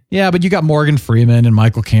movie. Yeah, but you got Morgan Freeman and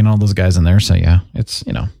Michael Caine, all those guys in there. So yeah, it's,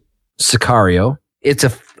 Sicario. It's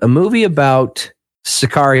a movie about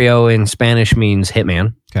Sicario in Spanish means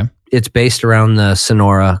hitman. Okay. It's based around the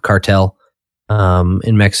Sonora cartel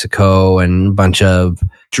in Mexico and a bunch of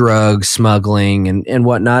drug smuggling and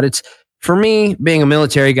whatnot. It's, for me, being a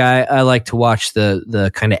military guy, I like to watch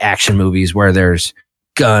the kind of action movies where there's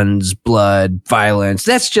guns, blood, violence.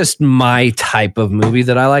 That's just my type of movie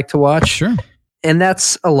that I like to watch. Sure. And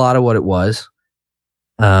that's a lot of what it was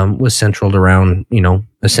centered around,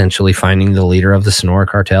 essentially finding the leader of the Sonora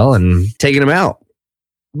cartel and taking him out.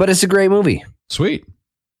 But it's a great movie. Sweet.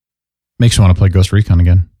 Makes you want to play Ghost Recon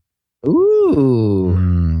again.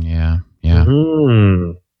 Ooh. Yeah.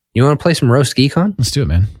 Mm. You want to play some Roast Geekon? Let's do it,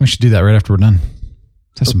 man. We should do that right after we're done.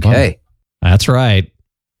 Let's have some fun. That's right.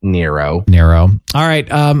 Nero. All right.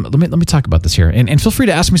 Let me talk about this here. And feel free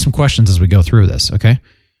to ask me some questions as we go through this, okay?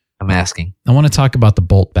 I'm asking. I want to talk about the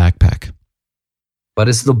Bolt backpack. What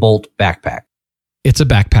is the Bolt backpack? It's a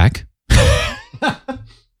backpack.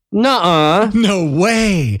 Nuh-uh. No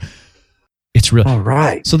way. It's real. All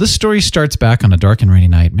right. So this story starts back on a dark and rainy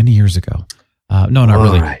night many years ago. No, not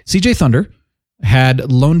really. Right. CJ Thunder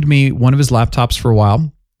had loaned me one of his laptops for a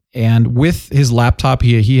while. And with his laptop,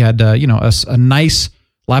 he had, a nice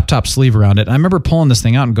laptop sleeve around it. And I remember pulling this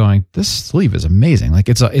thing out and going, this sleeve is amazing. Like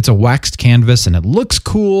it's a waxed canvas and it looks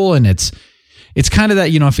cool. And it's kind of that,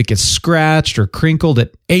 if it gets scratched or crinkled,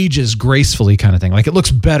 it ages gracefully kind of thing. Like it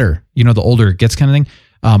looks better, the older it gets kind of thing.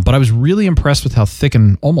 But I was really impressed with how thick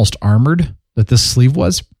and almost armored that this sleeve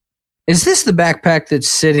was. Is this the backpack that's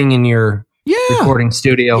sitting in your recording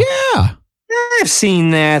studio? Yeah. I've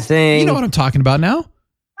seen that thing. You know what I'm talking about now?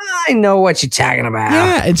 I know what you're talking about.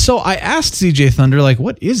 Yeah. And so I asked CJ Thunder, like,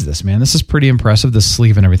 what is this, man? This is pretty impressive, this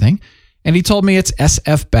sleeve and everything. And he told me it's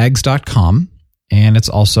SFBags.com. And it's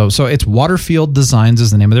also, so it's Waterfield Designs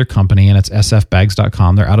is the name of their company, and it's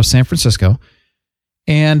SFBags.com. They're out of San Francisco.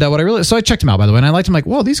 And so I checked them out, by the way, and I liked them like,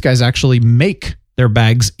 whoa, these guys actually make their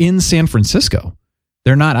bags in San Francisco.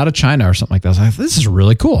 They're not out of China or something like that. I was like, this is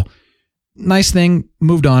really cool. Nice thing.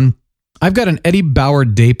 Moved on. I've got an Eddie Bauer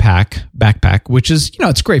day pack backpack, which is,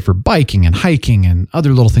 it's great for biking and hiking and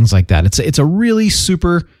other little things like that. It's a really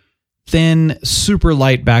super thin, super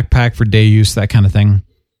light backpack for day use, that kind of thing.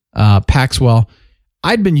 Packs well.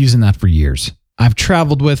 I'd been using that for years. I've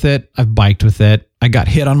traveled with it. I've biked with it. I got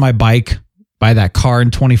hit on my bike by that car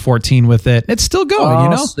in 2014 with it. It's still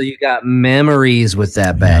going, So you got memories with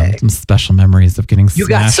that bag. Yeah, some special memories of getting You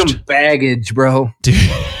smashed. got some baggage, bro. Dude.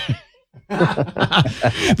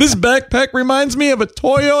 This backpack reminds me of a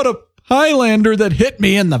Toyota Highlander that hit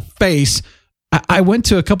me in the face. I went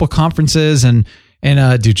to a couple conferences and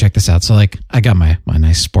dude, check this out. So like I got my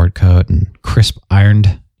nice sport coat and crisp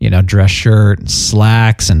ironed, dress shirt and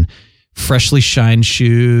slacks and freshly shined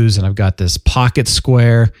shoes. And I've got this pocket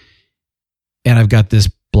square and I've got this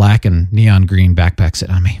black and neon green backpack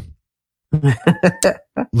sitting on me.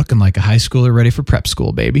 Looking like a high schooler ready for prep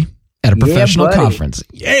school, baby. At a professional conference.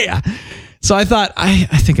 Yeah. So I thought, I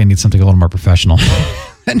think I need something a little more professional.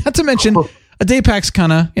 And not to mention, a day pack's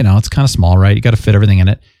kind of, it's kind of small, right? You got to fit everything in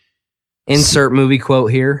it. Insert movie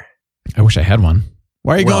quote here. I wish I had one.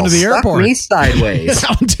 Why are you going to the airport? Me sideways.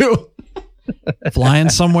 That one too. Flying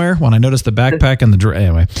somewhere when I noticed the backpack and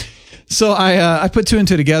anyway. So I put two and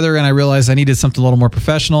two together and I realized I needed something a little more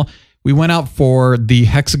professional. We went out for the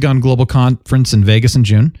Hexagon Global Conference in Vegas in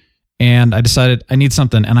June. And I decided I need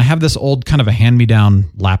something. And I have this old kind of a hand-me-down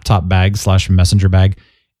laptop bag / messenger bag.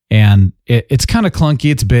 And it's kind of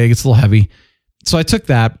clunky. It's big. It's a little heavy. So I took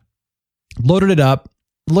that, loaded it up,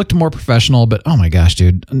 looked more professional. But oh my gosh,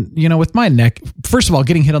 dude. With my neck, first of all,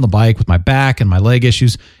 getting hit on the bike with my back and my leg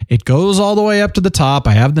issues, it goes all the way up to the top.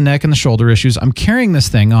 I have the neck and the shoulder issues. I'm carrying this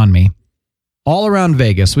thing on me all around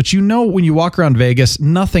Vegas, which when you walk around Vegas,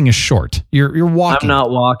 nothing is short. You're walking. I'm not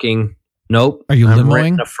walking. Nope. Are you I'm limoing?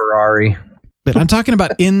 renting a Ferrari. But I'm talking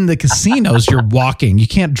about in the casinos, you're walking. You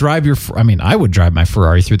can't drive I would drive my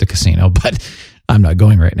Ferrari through the casino, but I'm not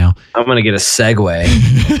going right now. I'm going to get a Segway.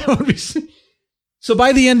 So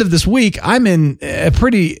by the end of this week, I'm in a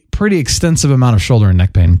pretty extensive amount of shoulder and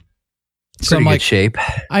neck pain. So I'm like, good shape.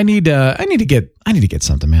 I need to get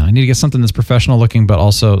something, man. I need to get something that's professional looking, but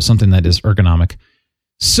also something that is ergonomic.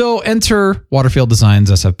 So enter Waterfield Designs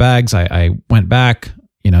SF Bags. I went back,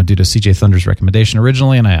 due to CJ Thunder's recommendation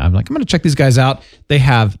originally. And I'm like, I'm going to check these guys out. They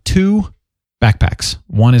have two backpacks.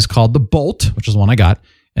 One is called the Bolt, which is one I got.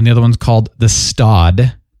 And the other one's called the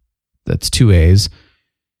Stod. That's 2 A's.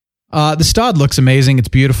 The Stod looks amazing. It's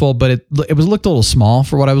beautiful, but it looked a little small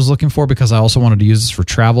for what I was looking for because I also wanted to use this for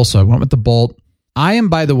travel. So I went with the Bolt. I am,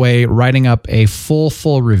 by the way, writing up a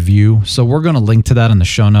full review. So we're going to link to that in the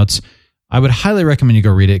show notes. I would highly recommend you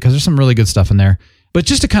go read it because there's some really good stuff in there. But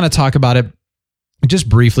just to kind of talk about it just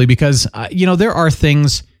briefly, because, there are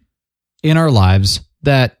things in our lives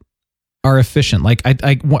that are efficient. Like I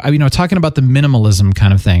talking about the minimalism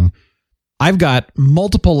kind of thing. I've got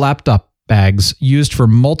multiple laptop bags used for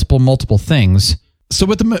multiple things. So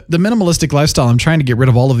with the minimalistic lifestyle, I'm trying to get rid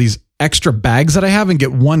of all of these extra bags that I have and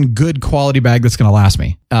get one good quality bag that's going to last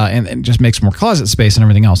me and just makes more closet space and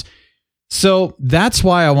everything else. So that's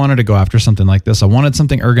why I wanted to go after something like this. I wanted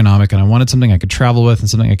something ergonomic and I wanted something I could travel with and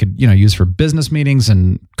something I could, use for business meetings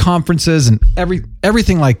and conferences and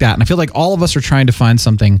everything like that. And I feel like all of us are trying to find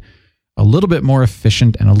something a little bit more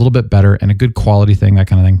efficient and a little bit better and a good quality thing, that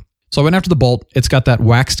kind of thing. So I went after the Bolt. It's got that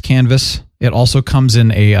waxed canvas. It also comes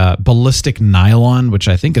in a ballistic nylon, which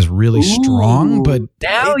I think is really strong. But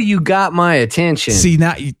now you got my attention. See,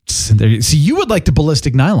 you would like the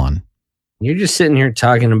ballistic nylon. You're just sitting here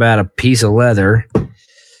talking about a piece of leather.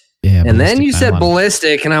 Yeah, and then you said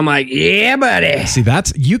ballistic, and I'm like, yeah, buddy. See,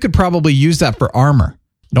 you could probably use that for armor.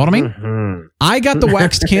 You know what I mean? Mm-hmm. I got the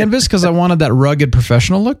waxed canvas because I wanted that rugged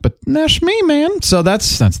professional look, but that's me, man. So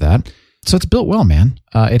that's that. So it's built well, man.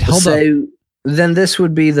 It held up. Then this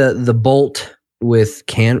would be the Bolt with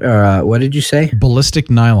what did you say? Ballistic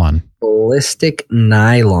nylon. Ballistic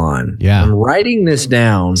nylon. Yeah. I'm writing this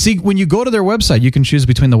down. See, when you go to their website, you can choose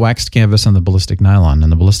between the waxed canvas and the ballistic nylon.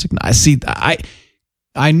 And the ballistic,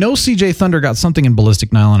 I know CJ Thunder got something in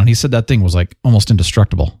ballistic nylon, and he said that thing was like almost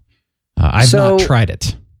indestructible. I've not tried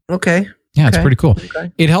it. Okay. Yeah, it's pretty cool.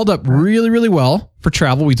 Okay. It held up really, really well for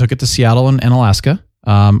travel. We took it to Seattle and Alaska.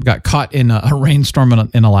 Got caught in a rainstorm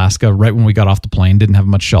in Alaska right when we got off the plane. Didn't have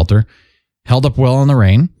much shelter. Held up well in the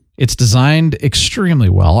rain. It's designed extremely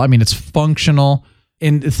well. I mean, it's functional.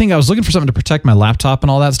 And the thing, I was looking for something to protect my laptop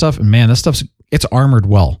and all that stuff. And man, it's armored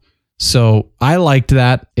well. So I liked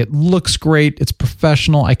that. It looks great. It's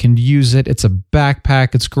professional. I can use it. It's a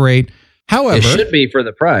backpack. It's great. However, it should be for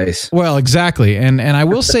the price. Well, exactly. And I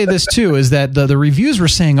will say this too, is that the reviews were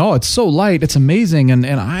saying, oh, it's so light. It's amazing. And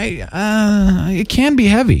it can be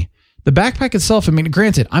heavy. The backpack itself, I mean,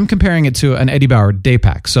 granted, I'm comparing it to an Eddie Bauer day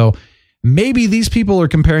pack. So maybe these people are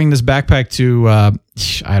comparing this backpack to,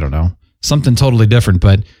 I don't know, something totally different.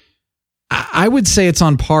 But I would say it's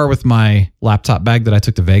on par with my laptop bag that I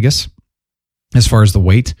took to Vegas as far as the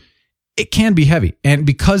weight. It can be heavy. And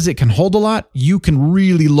because it can hold a lot, you can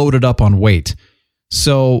really load it up on weight.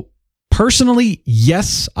 So personally,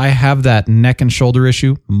 yes, I have that neck and shoulder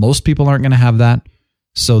issue. Most people aren't going to have that.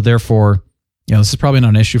 So therefore, this is probably not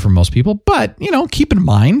an issue for most people. But, keep in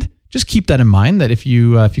mind, just keep that in mind that if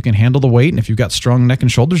you can handle the weight and if you've got strong neck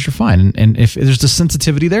and shoulders, you're fine. And if there's a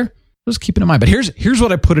sensitivity there, just keep it in mind. But here's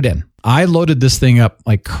what I put it in. I loaded this thing up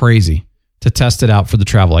like crazy to test it out for the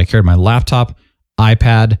travel. I carried my laptop,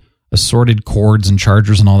 iPad, assorted cords and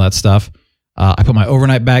chargers and all that stuff. I put my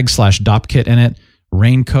overnight bag /DOP kit in it,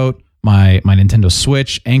 raincoat, my Nintendo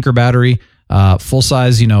Switch, anchor battery, full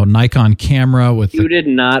size, Nikon camera with. You did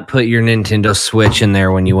not put your Nintendo Switch in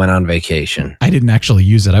there when you went on vacation. I didn't actually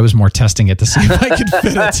use it. I was more testing it to see if I could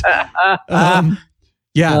fit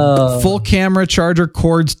it. Full camera, charger,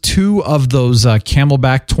 cords, 2 of those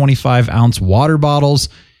Camelback 25-ounce water bottles,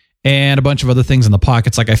 and a bunch of other things in the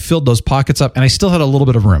pockets. Like I filled those pockets up, and I still had a little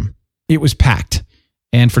bit of room. It was packed.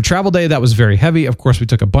 And for travel day, that was very heavy. Of course, we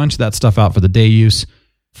took a bunch of that stuff out for the day use.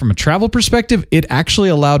 From a travel perspective, it actually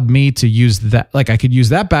allowed me to use that. Like I could use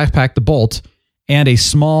that backpack, the Bolt, and a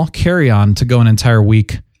small carry-on to go an entire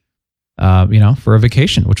week, for a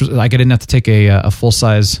vacation, which was like I didn't have to take a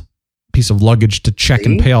full-size piece of luggage to check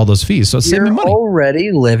and pay all those fees. So it saved me money. You're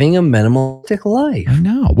already living a minimalistic life. I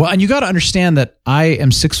know. Well, and you got to understand that I am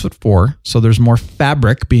 6'4", so there's more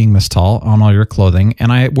fabric being this tall on all your clothing,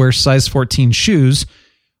 and I wear size 14 shoes,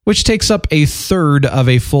 which takes up a third of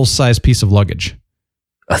a full-size piece of luggage.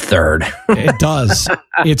 A third. It does.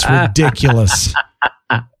 It's ridiculous.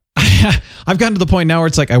 I've gotten to the point now where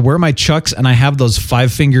it's like I wear my Chucks and I have those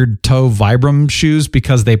 5-fingered toe Vibram shoes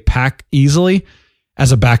because they pack easily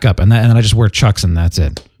as a backup, and then I just wear Chucks and that's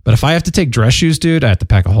it. But if I have to take dress shoes, dude, I have to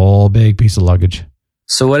pack a whole big piece of luggage.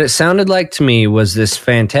 So what it sounded like to me was this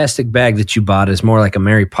fantastic bag that you bought is more like a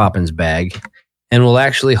Mary Poppins bag and will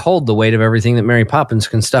actually hold the weight of everything that Mary Poppins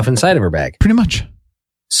can stuff inside of her bag. Pretty much.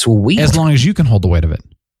 Sweet. As long as you can hold the weight of it.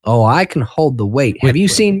 Oh, I can hold the weight. Have you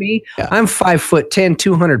seen me? Yeah. I'm 5'10",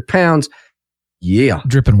 200 pounds. Yeah.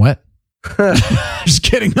 Dripping wet. Just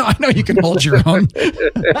kidding. No, I know you can hold your own.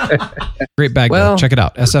 Great bag. Well, check it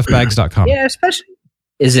out. SFBags.com. Yeah,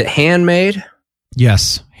 Is it handmade?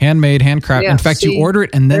 Yes. Handmade, handcrafted. Yeah, in fact, you order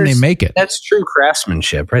it and then they make it. That's true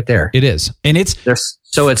craftsmanship right there. It is. And it's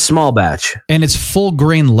small batch. And it's full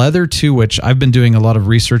grain leather too, which I've been doing a lot of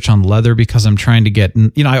research on leather because I'm trying to get,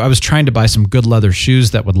 I was trying to buy some good leather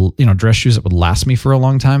shoes that would, dress shoes that would last me for a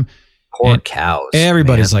long time. Poor cows.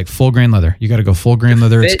 Everybody's like full grain leather. You got to go full grain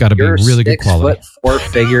leather. It's got to be really good quality. 6'4"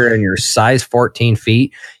 figure and your size 14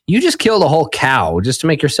 feet. You just killed a whole cow just to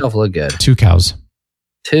make yourself look good. 2 cows.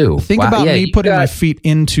 2. Think about me putting my feet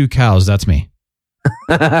into cows. That's me.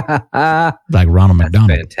 Like Ronald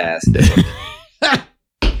McDonald. Fantastic.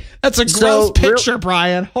 That's a gross picture,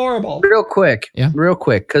 Brian. Horrible. Real quick,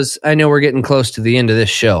 because I know we're getting close to the end of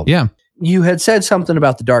this show. Yeah. You had said something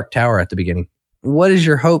about the Dark Tower at the beginning. What is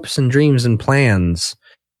your hopes and dreams and plans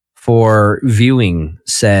for viewing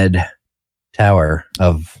said Tower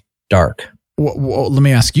of Dark? Well, let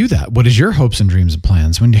me ask you that. What is your hopes and dreams and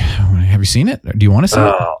plans? Have you seen it? Do you want to see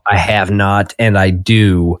it? I have not, and I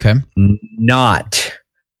do not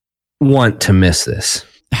want to miss this.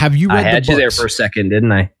 Have you read the books? I had you there for a second,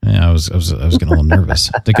 didn't I? Yeah, I was getting a little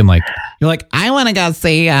nervous. Thinking you're like, I want to go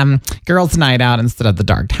see Girls Night Out instead of the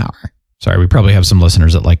Dark Tower. Sorry, we probably have some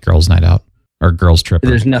listeners that like Girls Night Out or Girls Trip.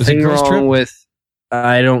 There's nothing wrong with,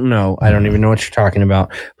 I don't know. I don't even know what you're talking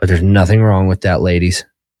about, but there's nothing wrong with that, ladies.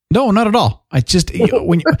 No, not at all. I just,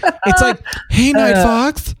 it's like, hey, Night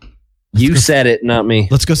Fox. You said it, not me.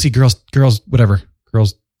 Let's go see Girls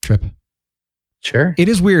Trip. Sure. It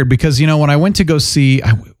is weird because, when I went to go see,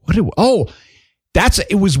 it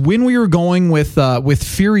was when we were going with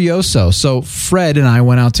Furioso. So Fred and I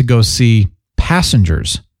went out to go see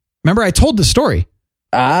Passengers. Remember, I told the story.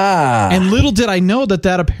 And little did I know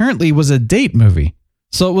that apparently was a date movie.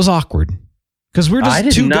 So it was awkward because we're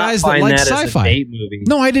just two guys that like sci-fi.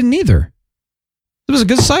 No, I didn't either. It was a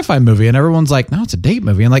good sci-fi movie, and everyone's like, no, it's a date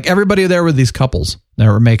movie. And everybody there were these couples that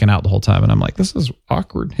were making out the whole time. And I'm like, this is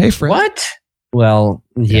awkward. Hey, Fred. What? Well,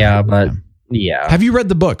 yeah. Have you read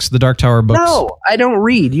the books, the Dark Tower books? No, I don't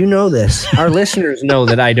read. You know this. Our listeners know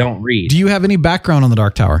that I don't read. Do you have any background on the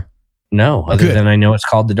Dark Tower? No, other than I know it's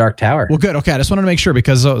called the Dark Tower. Well, good. Okay, I just wanted to make sure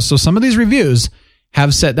because so some of these reviews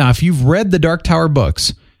have said, now, if you've read the Dark Tower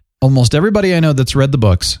books, almost everybody I know that's read the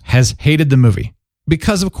books has hated the movie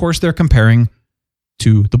because, of course, they're comparing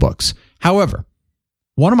to the books. However,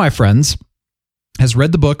 one of my friends has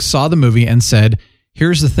read the book, saw the movie, and said,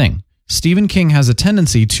 here's the thing. Stephen King has a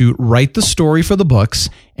tendency to write the story for the books,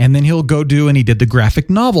 and then he'll go and he did the graphic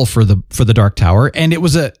novel for the Dark Tower, and it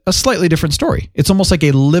was a slightly different story. It's almost like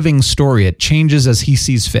a living story. It changes as he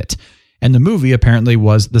sees fit. And the movie apparently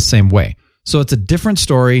was the same way. So it's a different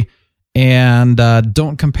story, and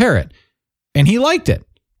don't compare it. And he liked it.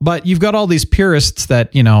 But you've got all these purists that,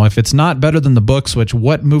 if it's not better than the books, which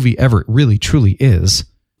what movie ever really truly is,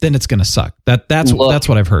 then it's going to suck. That's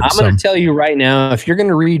what I've heard. I'm going to tell you right now, if you're going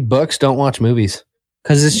to read books, don't watch movies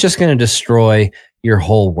because it's just going to destroy your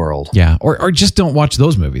whole world. Yeah. Or just don't watch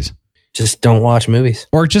those movies. Just don't watch movies.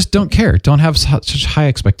 Or just don't care. Don't have such high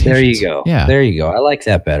expectations. There you go. Yeah. There you go. I like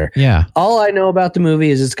that better. Yeah. All I know about the movie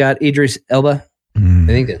is it's got Idris Elba. I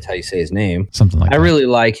think that's how you say his name. Something like that. I really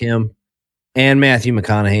like him. And Matthew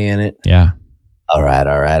McConaughey in it. Yeah. All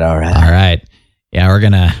right. Yeah, we're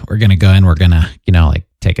gonna go and we're gonna,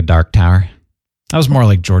 take a Dark Tower. That was more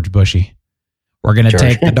like George Bushy. We're gonna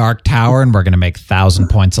take the Dark Tower and we're gonna make 1,000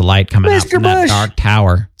 points of light coming out from that Dark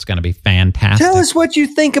Tower. It's gonna be fantastic. Tell us what you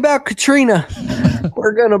think about Katrina.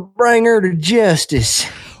 We're gonna bring her to justice.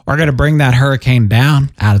 We're gonna bring that hurricane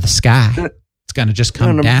down out of the sky. It's gonna just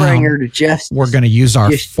come down. Bring her to justice. We're gonna use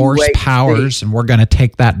our force powers and we're gonna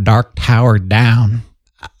take that Dark Tower down.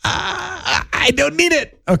 I don't need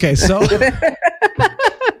it. Okay, so let's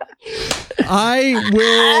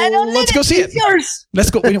go see it. Yours.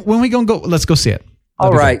 Let's go. When we go, let's go see it.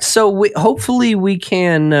 All right. So hopefully we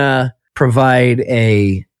can provide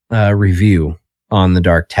a review on the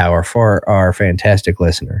Dark Tower for our fantastic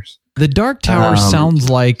listeners. The Dark Tower sounds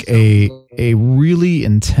like a really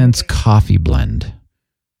intense coffee blend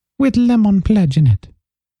with lemon pledge in it.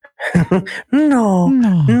 No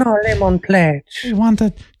lemon pledge. We want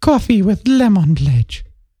a coffee with lemon pledge.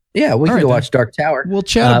 Yeah, we can go watch Dark Tower. We'll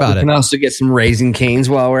chat about it. We can also get some Raisin Canes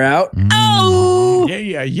while we're out. Oh!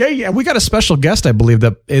 Yeah. We got a special guest, I believe,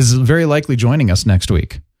 that is very likely joining us next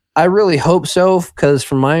week. I really hope so, because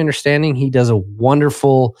from my understanding, he does a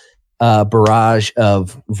wonderful barrage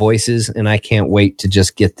of voices, and I can't wait to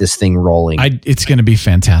just get this thing rolling. It's going to be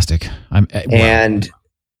fantastic. And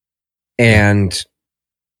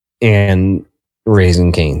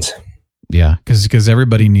Raisin Canes. Yeah, because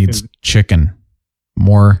everybody needs chicken.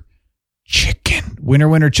 More chicken.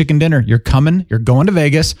 Winner, chicken dinner. You're coming. You're going to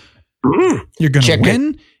Vegas. You're going to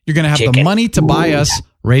win. You're going to have the money to buy us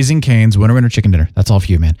Raising Cane's Winter Chicken Dinner. That's all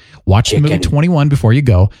for you, man. Watch the movie 21 before you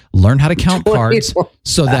go. Learn how to count cards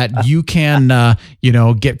so that you can,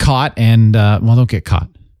 get caught and, don't get caught.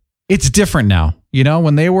 It's different now.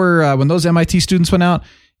 When those MIT students went out,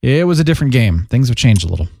 it was a different game. Things have changed a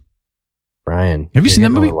little. Brian, have you seen that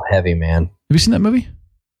movie? A little heavy, man. Have you seen that movie?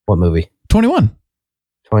 What movie? 21.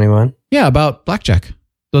 21? Yeah, about blackjack.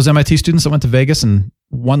 Those MIT students that went to Vegas and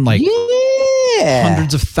won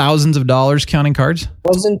hundreds of thousands of dollars counting cards.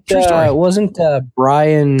 Wasn't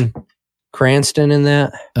Bryan Cranston in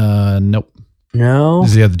that? Nope. No?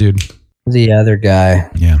 He's the other dude. The other guy.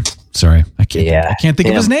 Yeah. Sorry. I can't think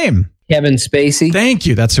of his name. Kevin Spacey. Thank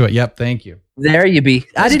you. That's who it. Yep. Thank you. There you be.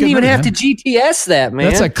 I didn't even have to GTS that, man.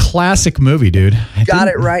 That's a classic movie, dude. Got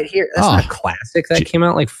it right here. That's not classic. That came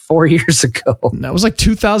out 4 years ago. That was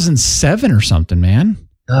 2007 or something, man.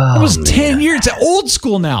 Oh, it was 10 years. It's old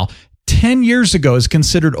school now. 10 years ago is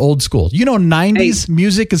considered old school. 90s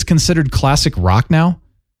music is considered classic rock now?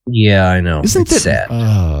 Yeah, I know. Isn't it sad?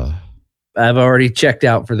 I've already checked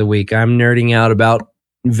out for the week. I'm nerding out about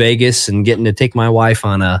Vegas and getting to take my wife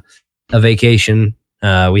on a vacation.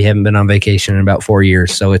 We haven't been on vacation in about 4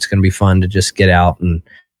 years, so it's going to be fun to just get out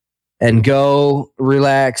and go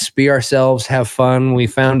relax, be ourselves, have fun. We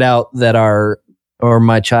found out that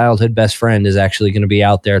my childhood best friend is actually going to be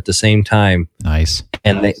out there at the same time. Nice.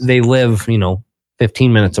 And they live,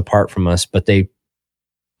 15 minutes apart from us, but they're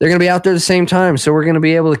going to be out there at the same time. So we're going to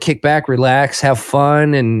be able to kick back, relax, have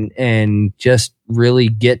fun, and just really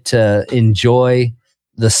get to enjoy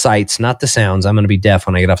the sights, not the sounds. I'm going to be deaf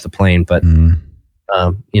when I get off the plane, but,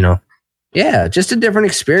 just a different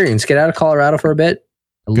experience. Get out of Colorado for a bit.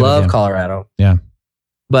 I love Colorado. Yeah.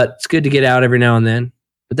 But it's good to get out every now and then.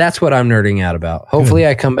 But that's what I'm nerding out about. Hopefully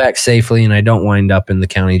I come back safely and I don't wind up in the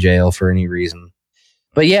county jail for any reason.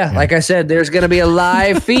 But yeah, like I said, there's going to be a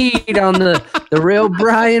live feed on the Real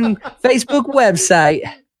Brian Facebook website.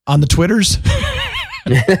 On the Twitters?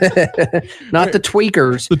 Not the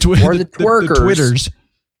tweakers or the twerkers. The Twitters.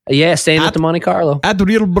 Yeah, staying at the Monte Carlo. At the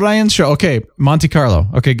Real Brian Show. Okay, Monte Carlo.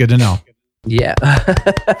 Okay, good to know. Yeah.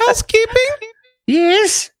 Housekeeping?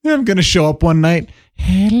 Yes. I'm going to show up one night.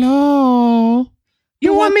 Hello.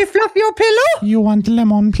 You want me fluff your pillow? You want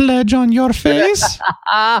lemon pledge on your face?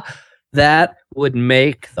 That would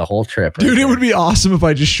make the whole trip. Dude, it would be awesome if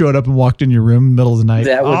I just showed up and walked in your room in the middle of the night.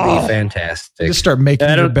 That would be fantastic. Just start making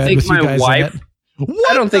your bed with you guys in it.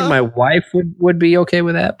 I don't think my wife would be okay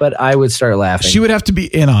with that, but I would start laughing. She would have to be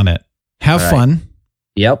in on it. Have fun.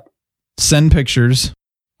 Yep. Send pictures.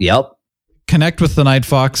 Yep. Connect with the Night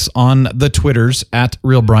Fox on the Twitters at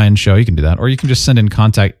Real Brian Show. You can do that. Or you can just send in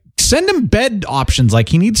contact. Send him bed options.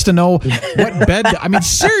 He needs to know what bed. I mean,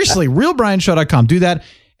 seriously, realbrianshow.com. Do that.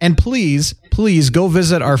 And please go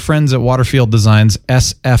visit our friends at Waterfield Designs,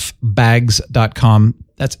 SFBags.com.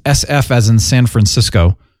 That's SF as in San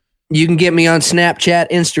Francisco. You can get me on Snapchat,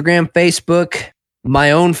 Instagram, Facebook,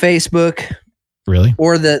 my own Facebook. Really?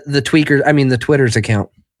 Or the Twitter's account.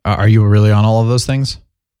 Are you really on all of those things?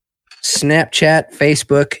 Snapchat,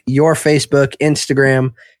 Facebook, your Facebook,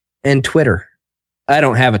 Instagram, and Twitter. I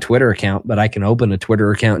don't have a Twitter account, but I can open a Twitter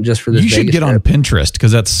account just for this. You should get on Pinterest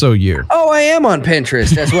because that's so you. Oh, I am on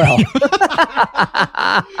Pinterest as well.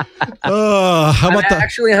 I'm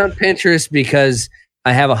actually on Pinterest because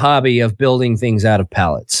I have a hobby of building things out of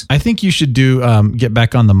pallets. I think you should get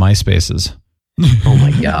back on the MySpaces. Oh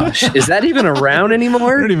my gosh. Is that even around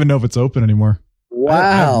anymore? I don't even know if it's open anymore. Wow.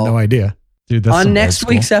 I have no idea. Dude, that's on next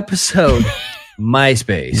week's episode,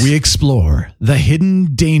 MySpace. We explore the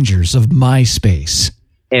hidden dangers of MySpace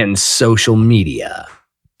and social media.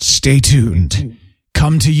 Stay tuned.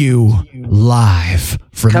 Come to you live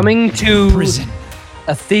from coming to prison.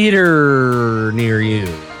 A theater near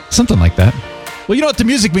you. Something like that. Well, you know what the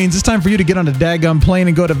music means. It's time for you to get on a daggum plane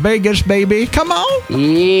and go to Vegas, baby. Come on.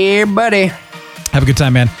 Yeah, buddy. Have a good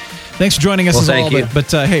time, man. Thanks for joining us as thank you.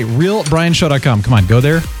 But hey, realbrianshow.com. Come on, go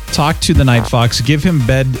there. Talk to the Night Fox. Give him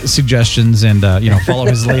bed suggestions and follow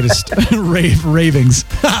his latest ravings.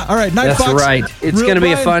 All right, Night Fox. That's right. It's going to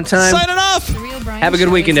be a fun time. Signing off. Have a good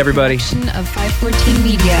weekend, everybody. Of 514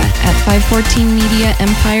 Media at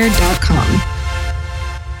 514mediaempire.com.